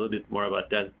I'll tell you a little bit more about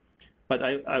that. But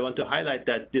I want to highlight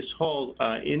that this whole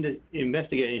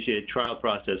investigator-initiated trial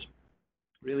process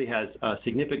really has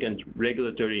significant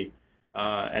regulatory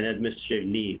and administrative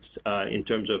needs in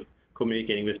terms of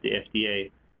communicating with the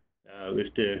FDA,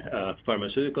 with the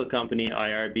pharmaceutical company,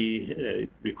 IRB,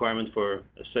 requirement for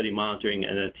study monitoring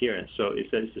and adherence. So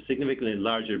it's a significantly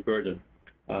larger burden.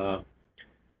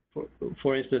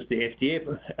 For instance, the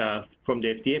FDA, from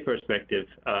the FDA perspective,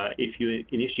 if you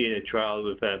initiate a trial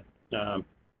with a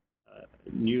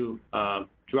new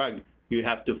drug, you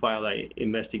have to file an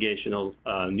investigational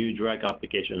new drug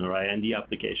application or IND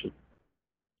application.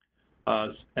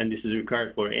 And this is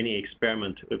required for any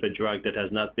experiment with a drug that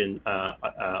has not been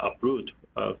approved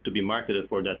to be marketed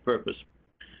for that purpose.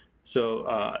 So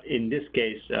in this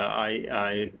case,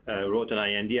 I wrote an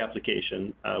IND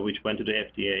application which went to the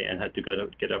FDA and had to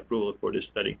get approval for this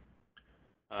study.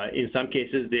 In some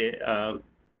cases, the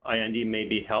IND may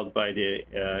be held by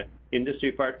the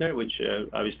industry partner, which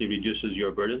obviously reduces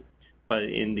your burden. But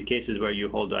in the cases where you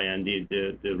hold IND,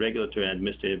 the regulatory and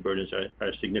administrative burdens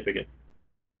are significant.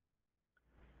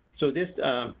 So this,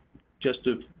 just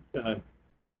to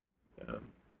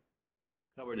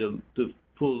cover the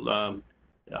full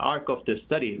arc of the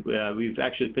study, we've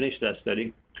actually finished that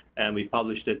study, and we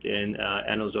published it in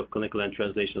Annals of Clinical and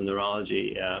Translational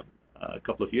Neurology a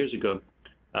couple of years ago.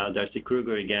 Darcy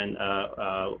Kruger, again,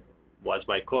 was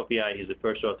my co-PI. He's the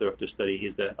first author of the study.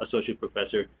 He's the Associate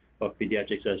Professor of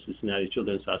Pediatrics at Cincinnati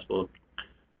Children's Hospital.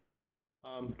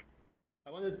 I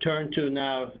want to turn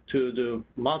now to the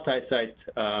multi-site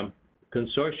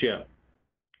consortia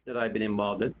that I've been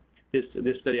involved in. This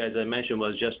study, as I mentioned,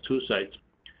 was just 2 sites.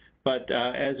 But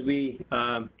as we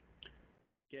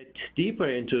get deeper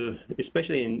into,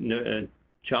 especially in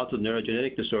childhood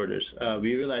neurogenetic disorders,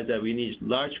 we realize that we need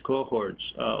large cohorts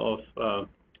of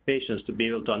patients to be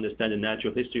able to understand the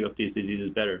natural history of these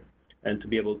diseases better and to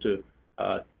be able to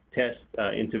test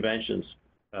interventions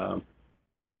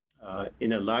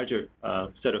in a larger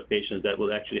set of patients that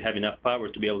will actually have enough power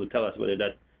to be able to tell us whether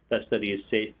that study is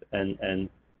safe and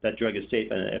that drug is safe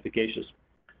and efficacious.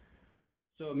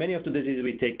 So many of the diseases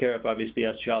we take care of, obviously,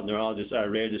 as child neurologists are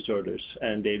rare disorders,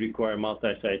 and they require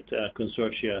multi-site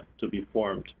consortia to be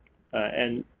formed.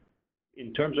 And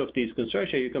in terms of these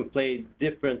consortia, you can play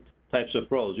different types of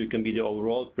roles. You can be the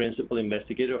overall principal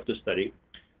investigator of the study,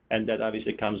 and that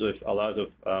obviously comes with a lot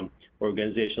of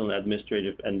organizational,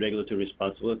 administrative, and regulatory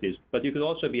responsibilities. But you could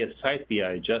also be a site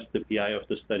PI, just the PI of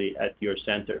the study at your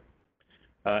center,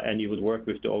 and you would work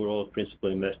with the overall principal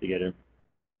investigator.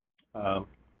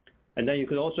 And then you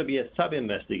could also be a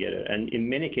sub-investigator. And in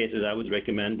many cases, I would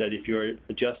recommend that if you're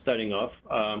just starting off,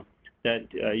 that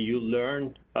you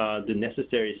learn the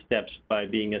necessary steps by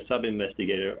being a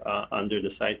sub-investigator under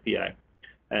the site PI,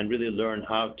 and really learn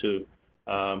how to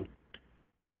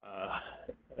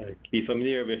be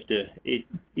familiar with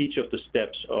each of the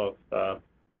steps of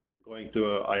going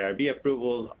through IRB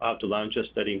approval, how to launch a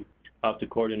study, how to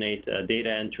coordinate data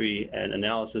entry and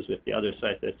analysis with the other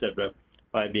sites, etc.,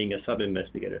 by being a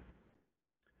sub-investigator.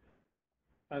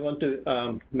 I want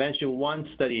to mention one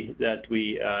study that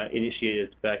we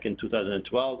initiated back in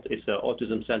 2012. It's the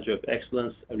Autism Center of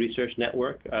Excellence Research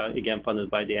Network, again funded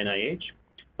by the NIH,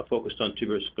 focused on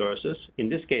tuberous sclerosis. In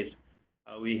this case,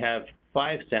 we have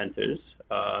 5 centers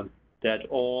that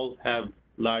all have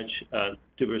large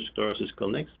tuberous sclerosis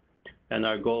clinics, and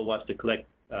our goal was to collect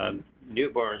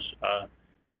newborns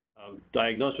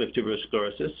diagnosed with tuberous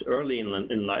sclerosis early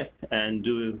in life and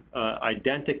do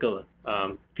identical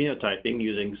phenotyping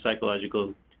using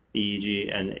psychological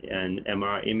EEG and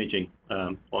MRI imaging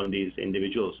on these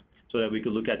individuals, so that we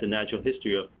could look at the natural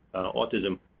history of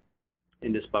autism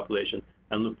in this population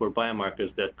and look for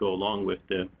biomarkers that go along with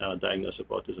the diagnosis of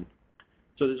autism.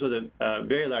 So this was a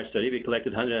very large study. We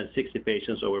collected 160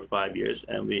 patients over 5 years,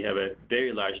 and we have a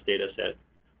very large data set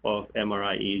of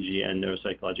MRI, EEG, and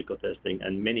neuropsychological testing,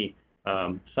 and many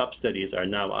sub-studies are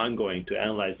now ongoing to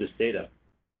analyze this data.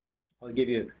 I'll give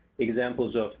you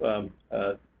examples of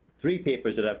 3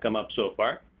 papers that have come up so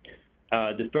far.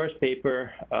 The first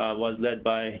paper was led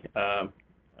by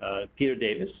Peter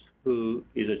Davis, who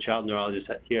is a child neurologist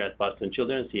here at Boston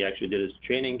Children's. He actually did his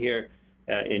training here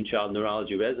in child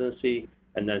neurology residency,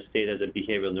 and then stayed as a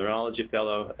behavioral neurology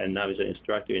fellow, and now he's an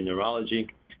instructor in neurology.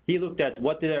 He looked at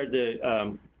what are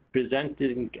the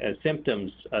presenting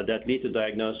symptoms that lead to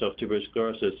diagnosis of tuberous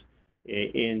sclerosis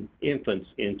in infants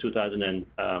in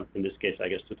in this case, I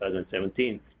guess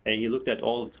 2017. And he looked at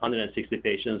all 160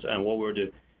 patients and what were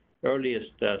the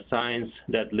earliest signs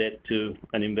that led to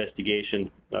an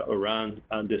investigation around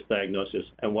this diagnosis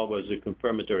and what was the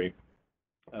confirmatory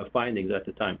findings at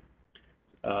the time.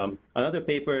 Another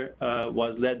paper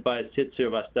was led by Sid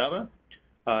Srivastava.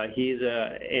 He's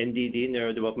a NDD,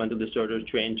 neurodevelopmental disorder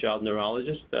trained child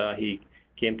neurologist. He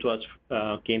came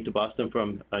to Boston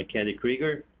from Kennedy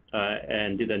Krieger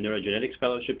and did a neurogenetics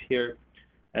fellowship here.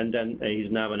 And then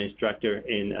he's now an instructor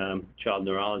in child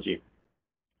neurology.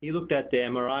 He looked at the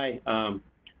MRI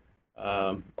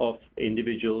of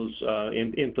individuals,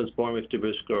 infants born with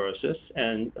tuberous sclerosis,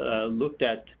 and looked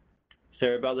at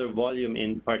cerebellar volume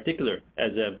in particular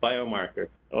as a biomarker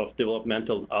of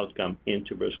developmental outcome in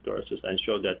tuberous sclerosis, and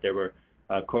showed that there were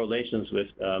correlations with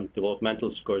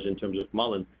developmental scores in terms of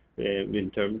Mullen with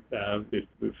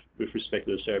respect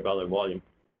to the cerebellar volume.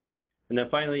 And then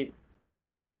finally,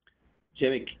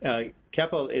 Jamie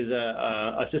Keppel is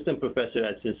an assistant professor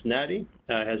at Cincinnati,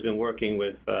 has been working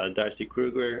with Darcy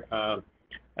Kruger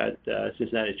at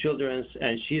Cincinnati Children's,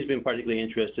 and she's been particularly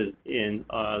interested in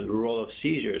the role of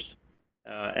seizures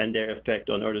and their effect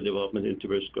on early development in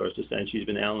tuberous sclerosis, and she's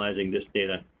been analyzing this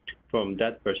data from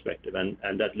that perspective, and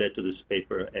that led to this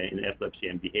paper in epilepsy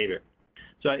and behavior.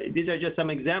 So these are just some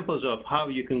examples of how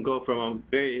you can go from a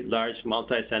very large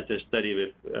multi-center study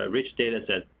with a rich data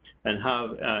set and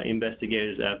how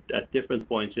investigators at different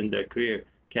points in their career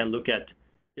can look at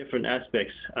different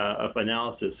aspects of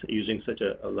analysis using such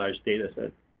a large data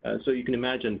set. So you can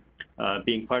imagine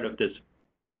being part of this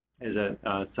as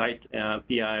a site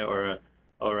PI or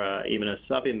even a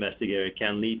sub-investigator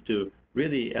can lead to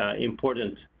really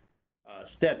important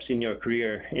steps in your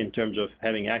career in terms of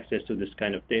having access to this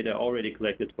kind of data already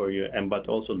collected for you, but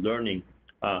also learning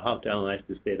how to analyze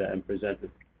this data and present it.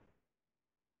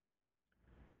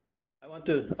 I want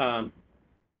to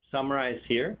summarize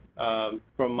here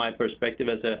from my perspective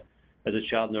as a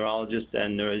child neurologist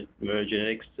and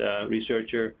neurogenetics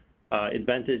researcher.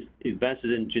 Advances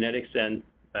in genetics and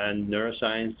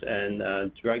neuroscience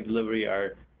and drug delivery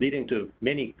are leading to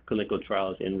many clinical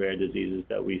trials in rare diseases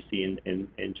that we see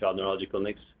in child neurology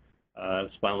clinics.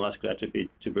 Spinal muscular atrophy,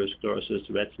 tuberous sclerosis,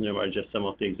 Rett syndrome are just some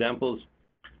of the examples,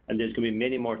 and there's going to be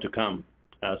many more to come.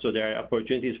 So there are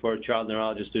opportunities for child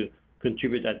neurologists to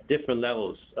contribute at different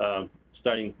levels,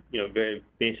 starting very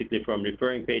basically from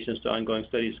referring patients to ongoing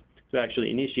studies to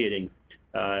actually initiating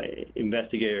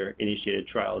investigator-initiated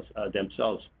trials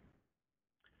themselves.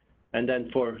 And then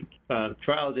for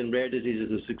trials in rare diseases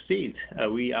to succeed,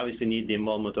 we obviously need the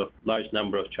involvement of large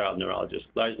number of child neurologists,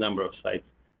 large number of sites,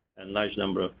 and large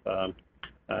number of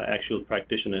actual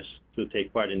practitioners to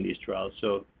take part in these trials.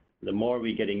 So the more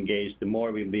we get engaged, the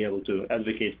more we'll be able to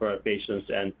advocate for our patients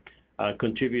and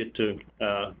contribute to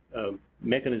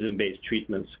mechanism-based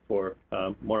treatments for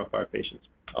more of our patients.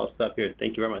 I'll stop here.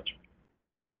 Thank you very much.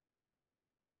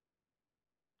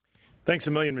 Thanks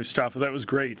a million, Mustafa. That was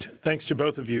great. Thanks to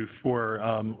both of you for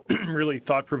really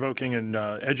thought-provoking and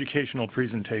educational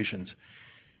presentations.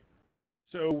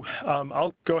 So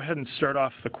I'll go ahead and start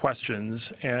off the questions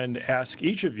and ask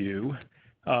each of you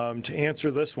to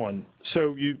answer this one.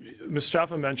 So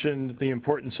Mustafa mentioned the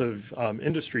importance of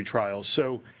industry trials.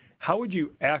 So how would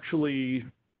you actually,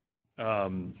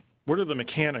 what are the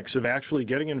mechanics of actually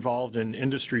getting involved in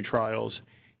industry trials,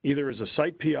 either as a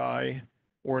site PI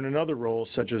or in another role,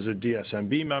 such as a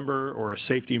DSMB member or a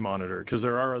safety monitor? Because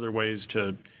there are other ways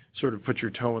to sort of put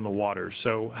your toe in the water.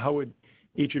 So how would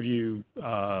each of you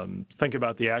think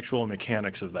about the actual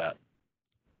mechanics of that?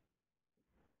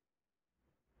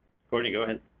 Courtney, go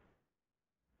ahead.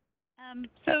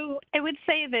 So I would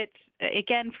say that,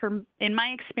 again, in my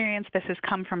experience, this has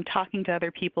come from talking to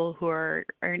other people who are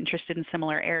interested in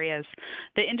similar areas.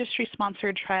 The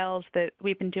industry-sponsored trials that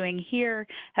we've been doing here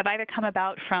have either come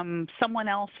about from someone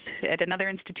else at another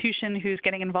institution who's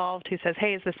getting involved, who says,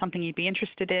 hey, is this something you'd be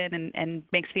interested in, and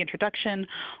makes the introduction,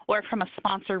 or from a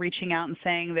sponsor reaching out and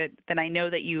saying that I know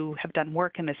that you have done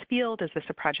work in this field. Is this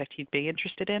a project you'd be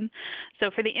interested in?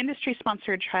 So for the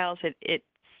industry-sponsored trials, it's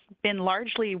been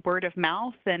largely word of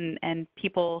mouth and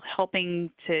people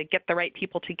helping to get the right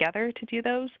people together to do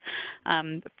those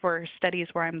for studies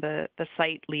where I'm the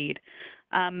site lead.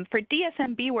 For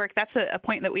DSMB work, that's a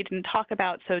point that we didn't talk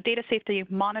about. So data safety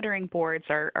monitoring boards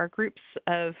are groups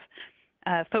of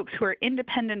folks who are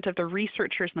independent of the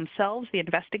researchers themselves, the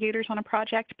investigators on a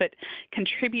project, but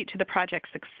contribute to the project's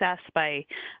success by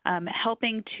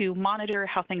helping to monitor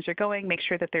how things are going, make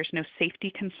sure that there's no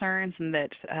safety concerns and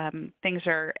that things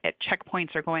are at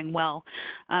checkpoints are going well.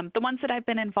 The ones that I've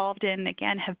been involved in,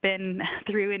 again, have been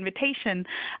through invitation,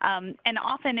 and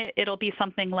often it'll be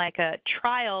something like a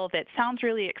trial that sounds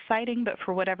really exciting, but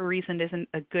for whatever reason isn't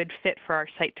a good fit for our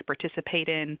site to participate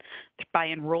in by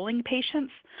enrolling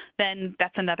patients. Then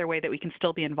that's another way that we can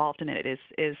still be involved in it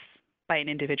is by an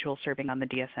individual serving on the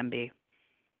DSMB.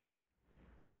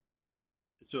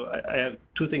 So I have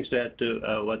two things to add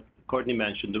to what Courtney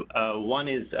mentioned. One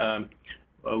is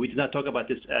we did not talk about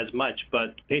this as much,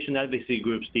 but patient advocacy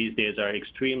groups these days are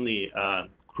extremely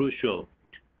crucial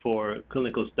for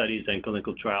clinical studies and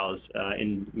clinical trials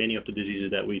in many of the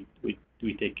diseases that we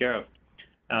take care of.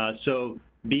 So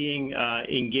being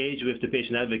engaged with the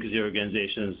patient advocacy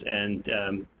organizations and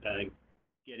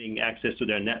getting access to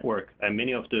their network, and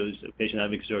many of those patient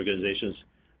advocacy organizations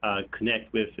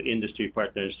connect with industry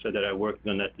partners that are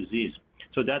working on that disease.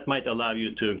 So that might allow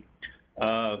you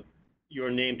to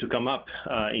your name to come up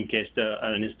in case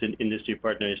an industry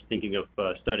partner is thinking of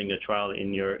starting a trial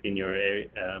in your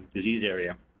disease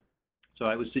area. So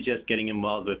I would suggest getting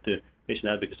involved with the patient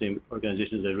advocacy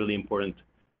organizations is a really important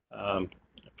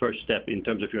first step in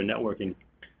terms of your networking.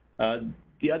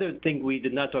 The other thing we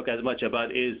did not talk as much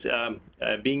about is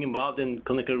being involved in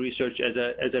clinical research as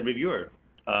a reviewer.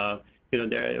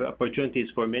 There are opportunities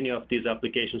for many of these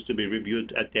applications to be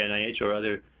reviewed at the NIH or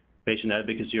other patient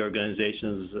advocacy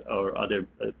organizations or other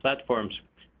platforms.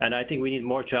 And I think we need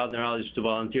more child neurologists to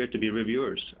volunteer to be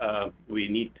reviewers. We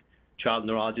need child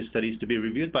neurology studies to be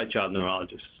reviewed by child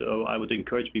neurologists. So I would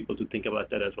encourage people to think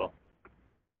about that as well.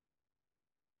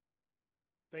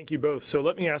 Thank you both. So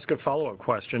let me ask a follow-up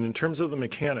question. In terms of the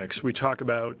mechanics, we talk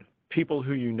about people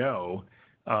who you know,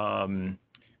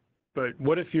 but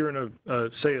what if you're in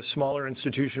say, a smaller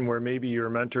institution where maybe your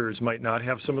mentors might not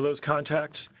have some of those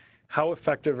contacts? How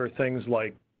effective are things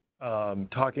like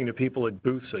talking to people at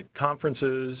booths at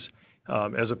conferences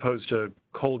as opposed to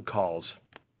cold calls?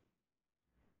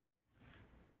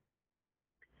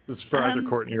 This is for either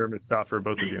Courtney or Mustafa, or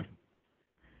both of you.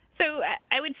 So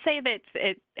I would say that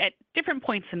at different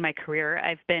points in my career,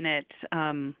 I've been at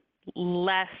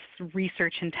less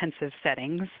research-intensive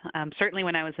settings. Certainly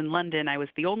when I was in London, I was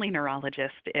the only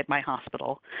neurologist at my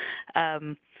hospital.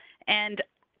 And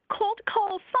cold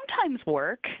calls sometimes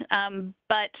work,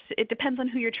 but it depends on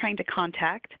who you're trying to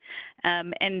contact.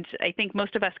 And I think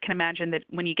most of us can imagine that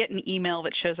when you get an email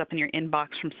that shows up in your inbox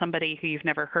from somebody who you've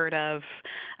never heard of,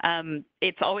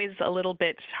 it's always a little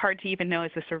bit hard to even know,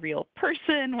 is this a real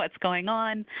person? What's going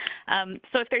on?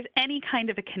 So if there's any kind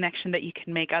of a connection that you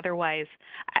can make otherwise,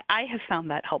 I have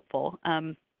found that helpful.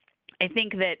 I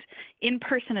think that in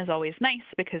person is always nice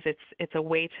because it's a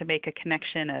way to make a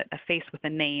connection, a face with a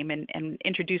name, and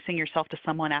introducing yourself to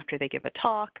someone after they give a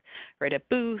talk or at a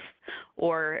booth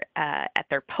or at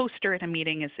their poster at a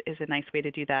meeting is a nice way to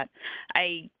do that.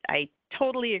 I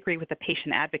totally agree with the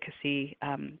patient advocacy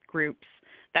groups.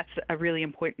 That's a really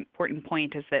important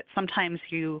point, is that sometimes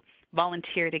you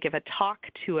volunteer to give a talk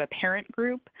to a parent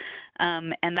group,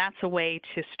 and that's a way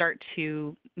to start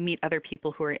to meet other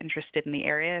people who are interested in the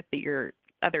area, that your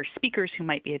other speakers who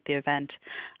might be at the event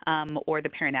or the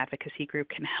parent advocacy group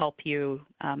can help you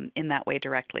in that way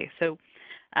directly. So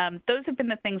those have been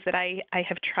the things that I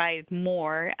have tried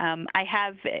more. I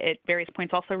have at various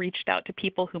points also reached out to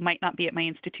people who might not be at my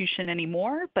institution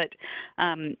anymore, but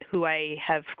who I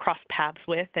have crossed paths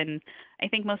with. And I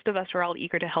think most of us are all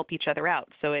eager to help each other out.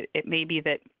 So it may be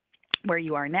that where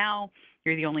you are now,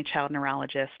 you're the only child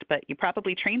neurologist, but you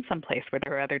probably trained someplace where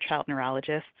there are other child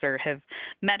neurologists or have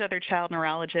met other child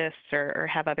neurologists or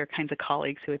have other kinds of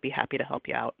colleagues who would be happy to help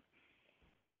you out.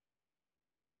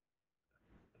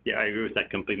 Yeah, I agree with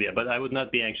that completely. But I would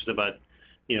not be anxious about,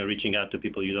 reaching out to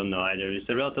people you don't know either. It's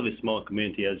a relatively small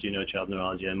community, as you know, child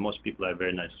neurology, and most people are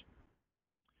very nice,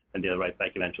 and they'll write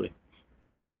back eventually.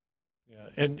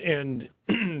 Yeah, and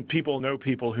people know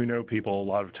people who know people a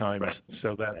lot of times, right.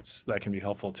 So that can be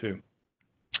helpful too.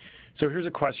 So here's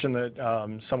a question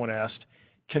that someone asked: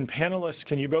 Can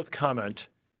you both comment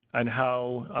on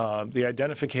how the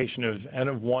identification of N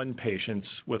of 1 patients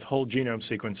with whole genome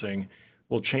sequencing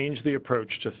will change the approach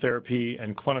to therapy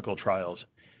and clinical trials,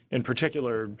 in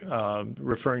particular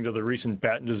referring to the recent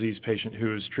Batten disease patient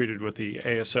who was treated with the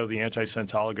ASO, the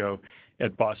antisense oligo,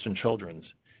 at Boston Children's.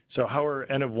 So how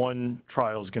are N of 1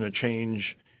 trials going to change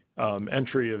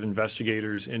entry of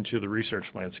investigators into the research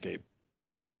landscape?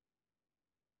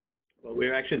 Well,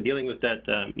 we're actually dealing with that,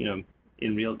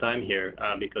 in real time here,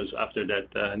 because after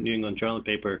that New England Journal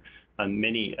paper,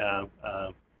 many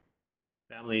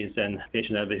families and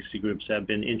patient advocacy groups have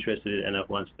been interested in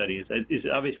NF1 studies.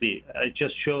 It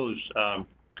just shows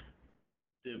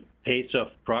the pace of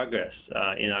progress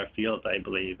in our field, I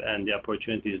believe, and the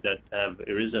opportunities that have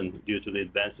arisen due to the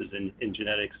advances in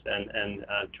genetics and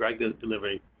drug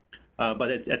delivery.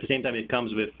 But at the same time, it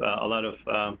comes with a lot of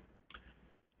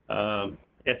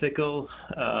ethical,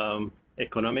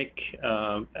 economic,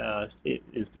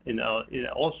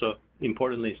 also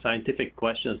importantly, scientific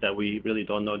questions that we really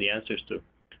don't know the answers to.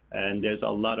 And there's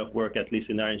a lot of work, at least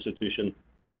in our institution,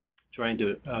 trying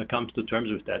to come to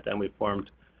terms with that. And we formed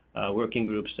working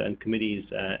groups and committees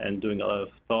and doing a lot of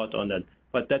thought on that.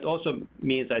 But that also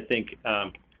means, I think,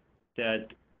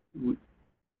 that,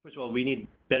 first of all, we need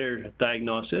better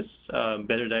diagnosis in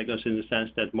the sense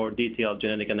that more detailed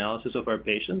genetic analysis of our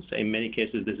patients. In many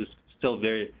cases, this is still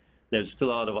there's still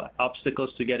a lot of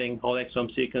obstacles to getting whole exome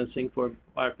sequencing for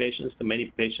our patients. The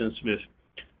many patients with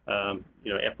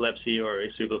epilepsy or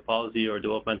cerebral palsy or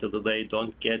developmental delay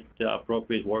don't get the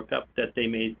appropriate workup that they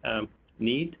may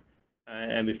need.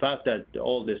 And we thought that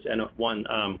all this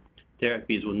NF1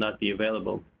 therapies will not be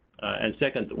available. And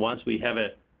second, once we have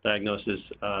a diagnosis,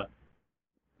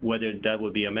 whether that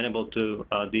would be amenable to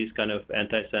these kind of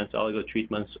antisense oligo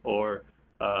treatments or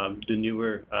the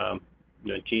newer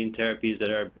gene therapies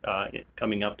that are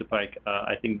coming up the pike,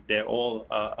 I think they're all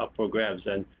up for grabs,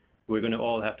 and we're going to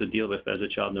all have to deal with, as a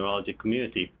child neurology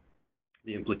community,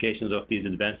 the implications of these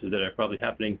advances that are probably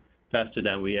happening faster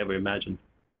than we ever imagined.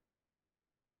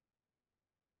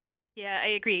 Yeah, I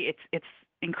agree. It's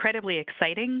incredibly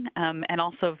exciting and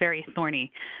also very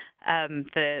thorny.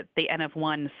 The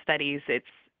NF1 studies.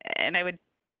 And I would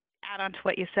add on to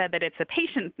what you said that it's a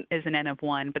patient is an N of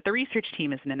 1, but the research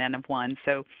team isn't an N of 1.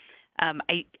 So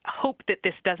I hope that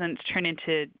this doesn't turn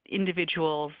into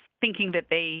individuals thinking that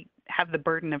they have the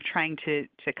burden of trying to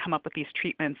come up with these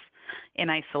treatments in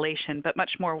isolation, but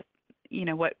much more,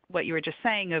 what you were just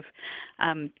saying of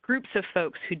groups of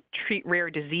folks who treat rare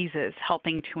diseases,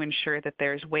 helping to ensure that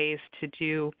there's ways to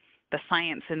do the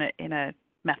science in a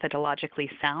methodologically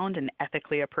sound and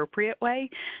ethically appropriate way,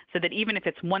 so that even if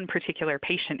it's one particular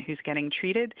patient who's getting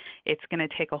treated, it's going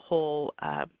to take a whole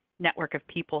network of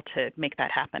people to make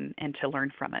that happen and to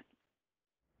learn from it.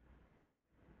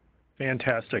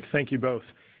 Fantastic. Thank you both.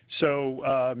 So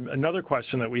another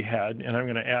question that we had, and I'm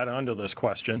going to add on to this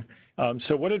question.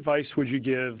 So what advice would you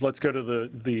give? Let's go to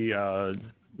the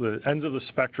ends of the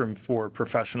spectrum for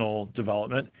professional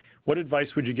development. What advice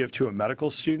would you give to a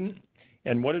medical student?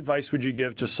 And what advice would you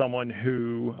give to someone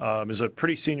who is a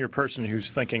pretty senior person who's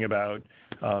thinking about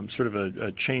sort of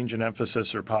a change in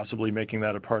emphasis or possibly making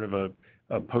that a part of a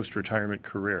post-retirement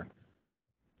career?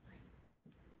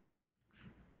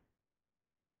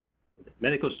 The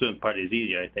medical student part is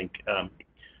easy, I think.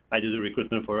 I do the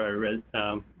recruitment for our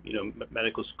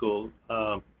medical school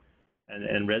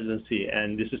and residency,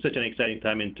 and this is such an exciting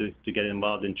time to get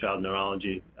involved in child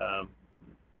neurology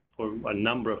for a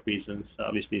number of reasons.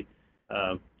 Obviously,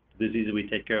 diseases we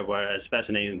take care of are as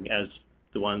fascinating as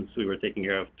the ones we were taking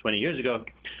care of 20 years ago,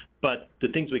 but the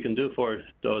things we can do for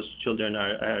those children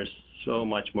are so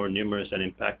much more numerous and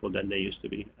impactful than they used to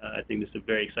be. I think this is a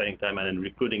very exciting time, and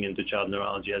recruiting into child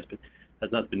neurology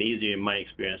has not been easier in my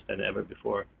experience than ever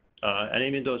before. And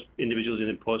even those individuals in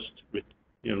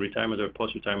the retirement or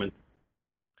post-retirement,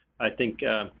 I think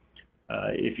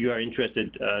if you are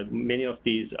interested, many of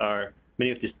these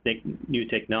new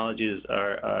technologies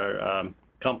are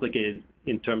complicated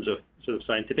in terms of sort of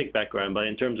scientific background, but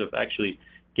in terms of actually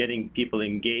getting people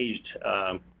engaged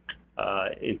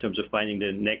in terms of finding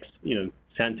the next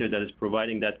center that is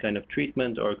providing that kind of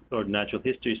treatment or natural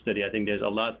history study, I think there's a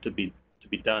lot to be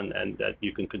done and that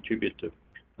you can contribute to.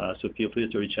 So feel free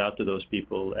to reach out to those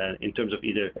people in terms of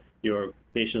either your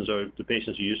patients or the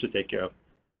patients you used to take care of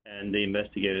and the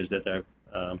investigators that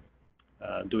are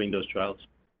doing those trials.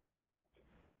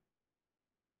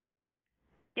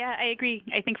 Yeah, I agree.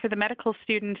 I think for the medical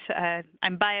student,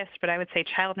 I'm biased, but I would say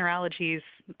child neurology is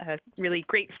a really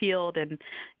great field, and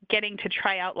getting to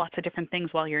try out lots of different things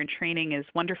while you're in training is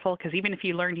wonderful, because even if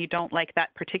you learn you don't like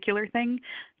that particular thing,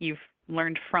 you've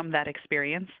learned from that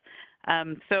experience.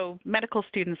 So medical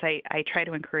students, I try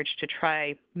to encourage to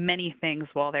try many things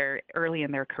while they're early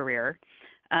in their career.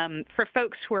 For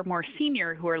folks who are more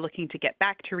senior, who are looking to get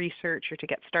back to research or to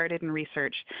get started in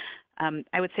research,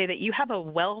 I would say that you have a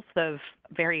wealth of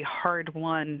very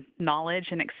hard-won knowledge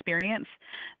and experience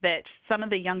that some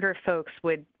of the younger folks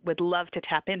would love to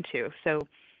tap into. So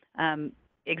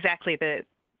exactly,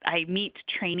 I meet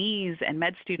trainees and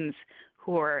med students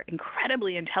who are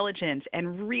incredibly intelligent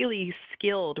and really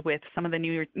skilled with some of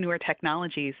the newer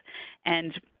technologies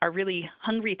and are really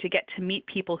hungry to get to meet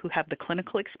people who have the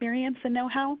clinical experience and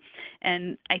know-how.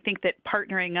 And I think that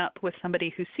partnering up with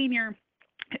somebody who's senior,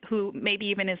 who maybe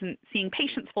even isn't seeing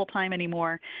patients full-time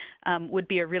anymore, would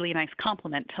be a really nice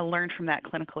complement to learn from that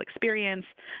clinical experience,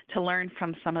 to learn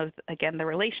from some of, again, the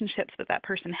relationships that that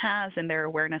person has and their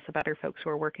awareness of other folks who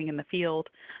are working in the field,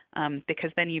 because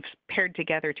then you've paired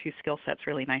together two skill sets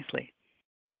really nicely.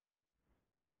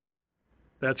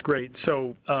 That's great.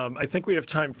 So I think we have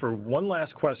time for one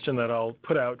last question that I'll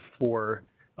put out for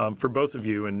both of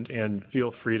you, and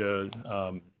feel free to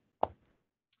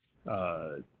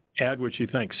add what you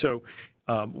think. So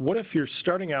what if you're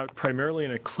starting out primarily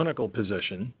in a clinical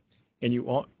position and you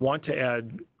want to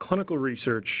add clinical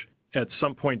research at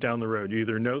some point down the road? You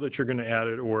either know that you're going to add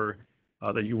it, or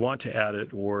that you want to add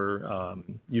it, or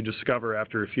you discover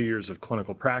after a few years of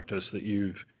clinical practice that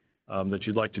you'd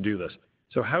like to do this.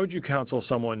 So how would you counsel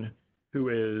someone who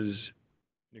is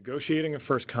negotiating a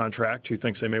first contract, who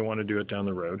thinks they may want to do it down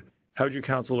the road? How would you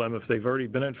counsel them if they've already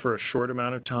been in for a short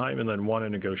amount of time and then want to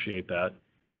negotiate that?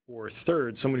 Or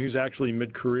third, someone who's actually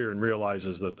mid-career and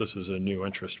realizes that this is a new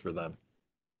interest for them?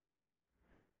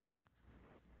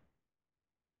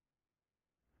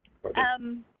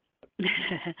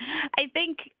 I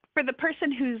think for the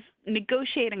person who's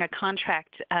negotiating a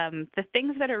contract, the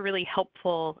things that are really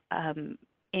helpful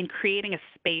in creating a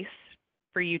space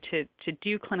for you to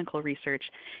do clinical research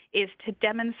is to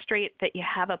demonstrate that you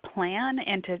have a plan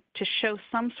and to show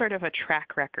some sort of a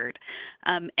track record.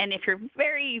 And if you're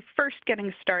very first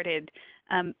getting started,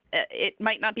 it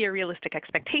might not be a realistic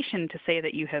expectation to say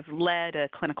that you have led a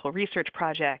clinical research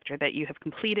project or that you have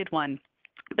completed one.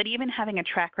 But even having a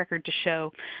track record to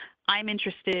show, I'm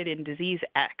interested in disease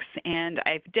X, and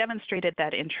I've demonstrated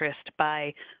that interest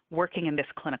by working in this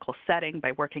clinical setting,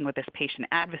 by working with this patient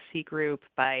advocacy group,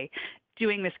 by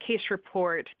doing this case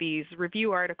report, these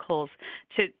review articles,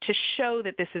 to show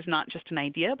that this is not just an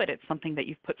idea, but it's something that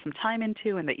you've put some time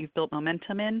into and that you've built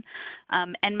momentum in,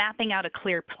 and mapping out a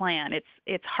clear plan.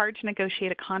 It's hard to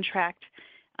negotiate a contract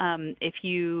if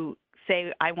you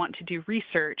say, I want to do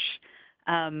research,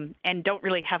 and don't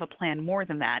really have a plan more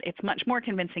than that. It's much more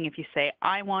convincing if you say,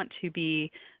 I want to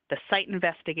be the site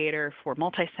investigator for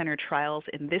multi-center trials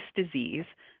in this disease.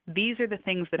 These are the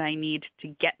things that I need to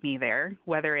get me there,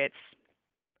 whether it's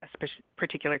a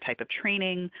particular type of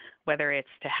training, whether it's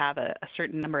to have a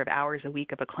certain number of hours a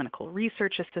week of a clinical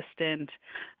research assistant,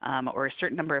 or a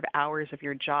certain number of hours of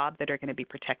your job that are going to be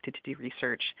protected to do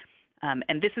research.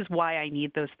 And this is why I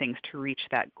need those things to reach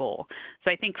that goal.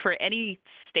 So I think for any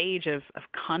stage of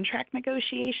contract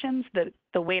negotiations,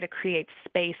 the way to create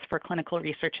space for clinical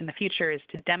research in the future is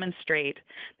to demonstrate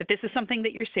that this is something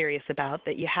that you're serious about,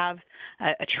 that you have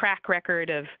a track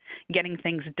record of getting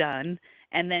things done,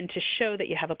 and then to show that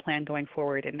you have a plan going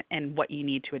forward and what you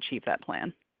need to achieve that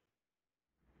plan.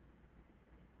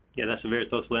 Yeah, that's a very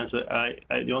thoughtful answer.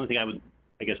 The only thing I would,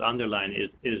 I guess, underline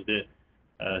is the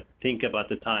think about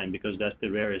the time, because that's the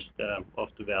rarest of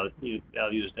the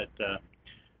values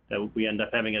that we end up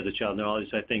having as a child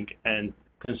neurologist, I think, and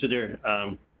consider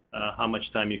how much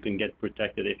time you can get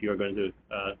protected if you're going to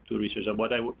do research. And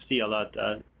what I see a lot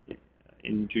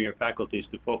in junior faculty is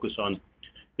to focus on,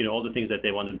 all the things that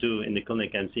they want to do in the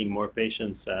clinic and seeing more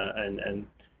patients and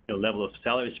level of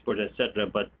salary support, et cetera,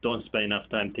 but don't spend enough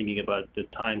time thinking about the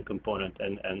time component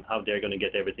and how they're going to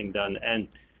get everything done and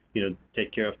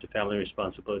take care of the family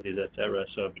responsibilities, et cetera.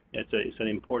 So it's an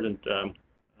important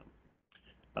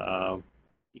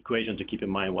equation to keep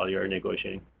in mind while you're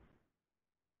negotiating.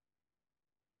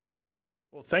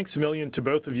 Well, thanks a million to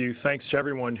both of you. Thanks to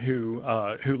everyone who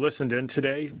listened in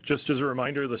today. Just as a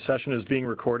reminder, the session is being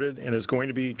recorded and is going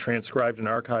to be transcribed and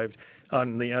archived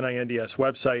on the NINDS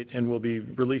website, and we'll be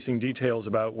releasing details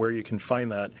about where you can find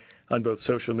that on both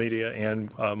social media and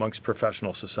amongst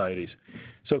professional societies.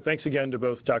 So thanks again to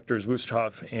both Drs.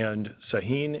 Wusthoff and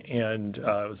Sahin, and it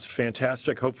was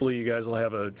fantastic. Hopefully you guys will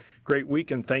have a great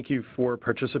week, and thank you for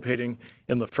participating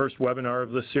in the first webinar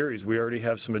of this series. We already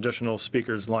have some additional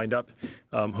speakers lined up.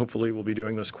 Hopefully we'll be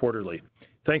doing this quarterly.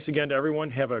 Thanks again to everyone.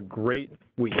 Have a great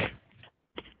week.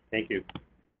 Thank you.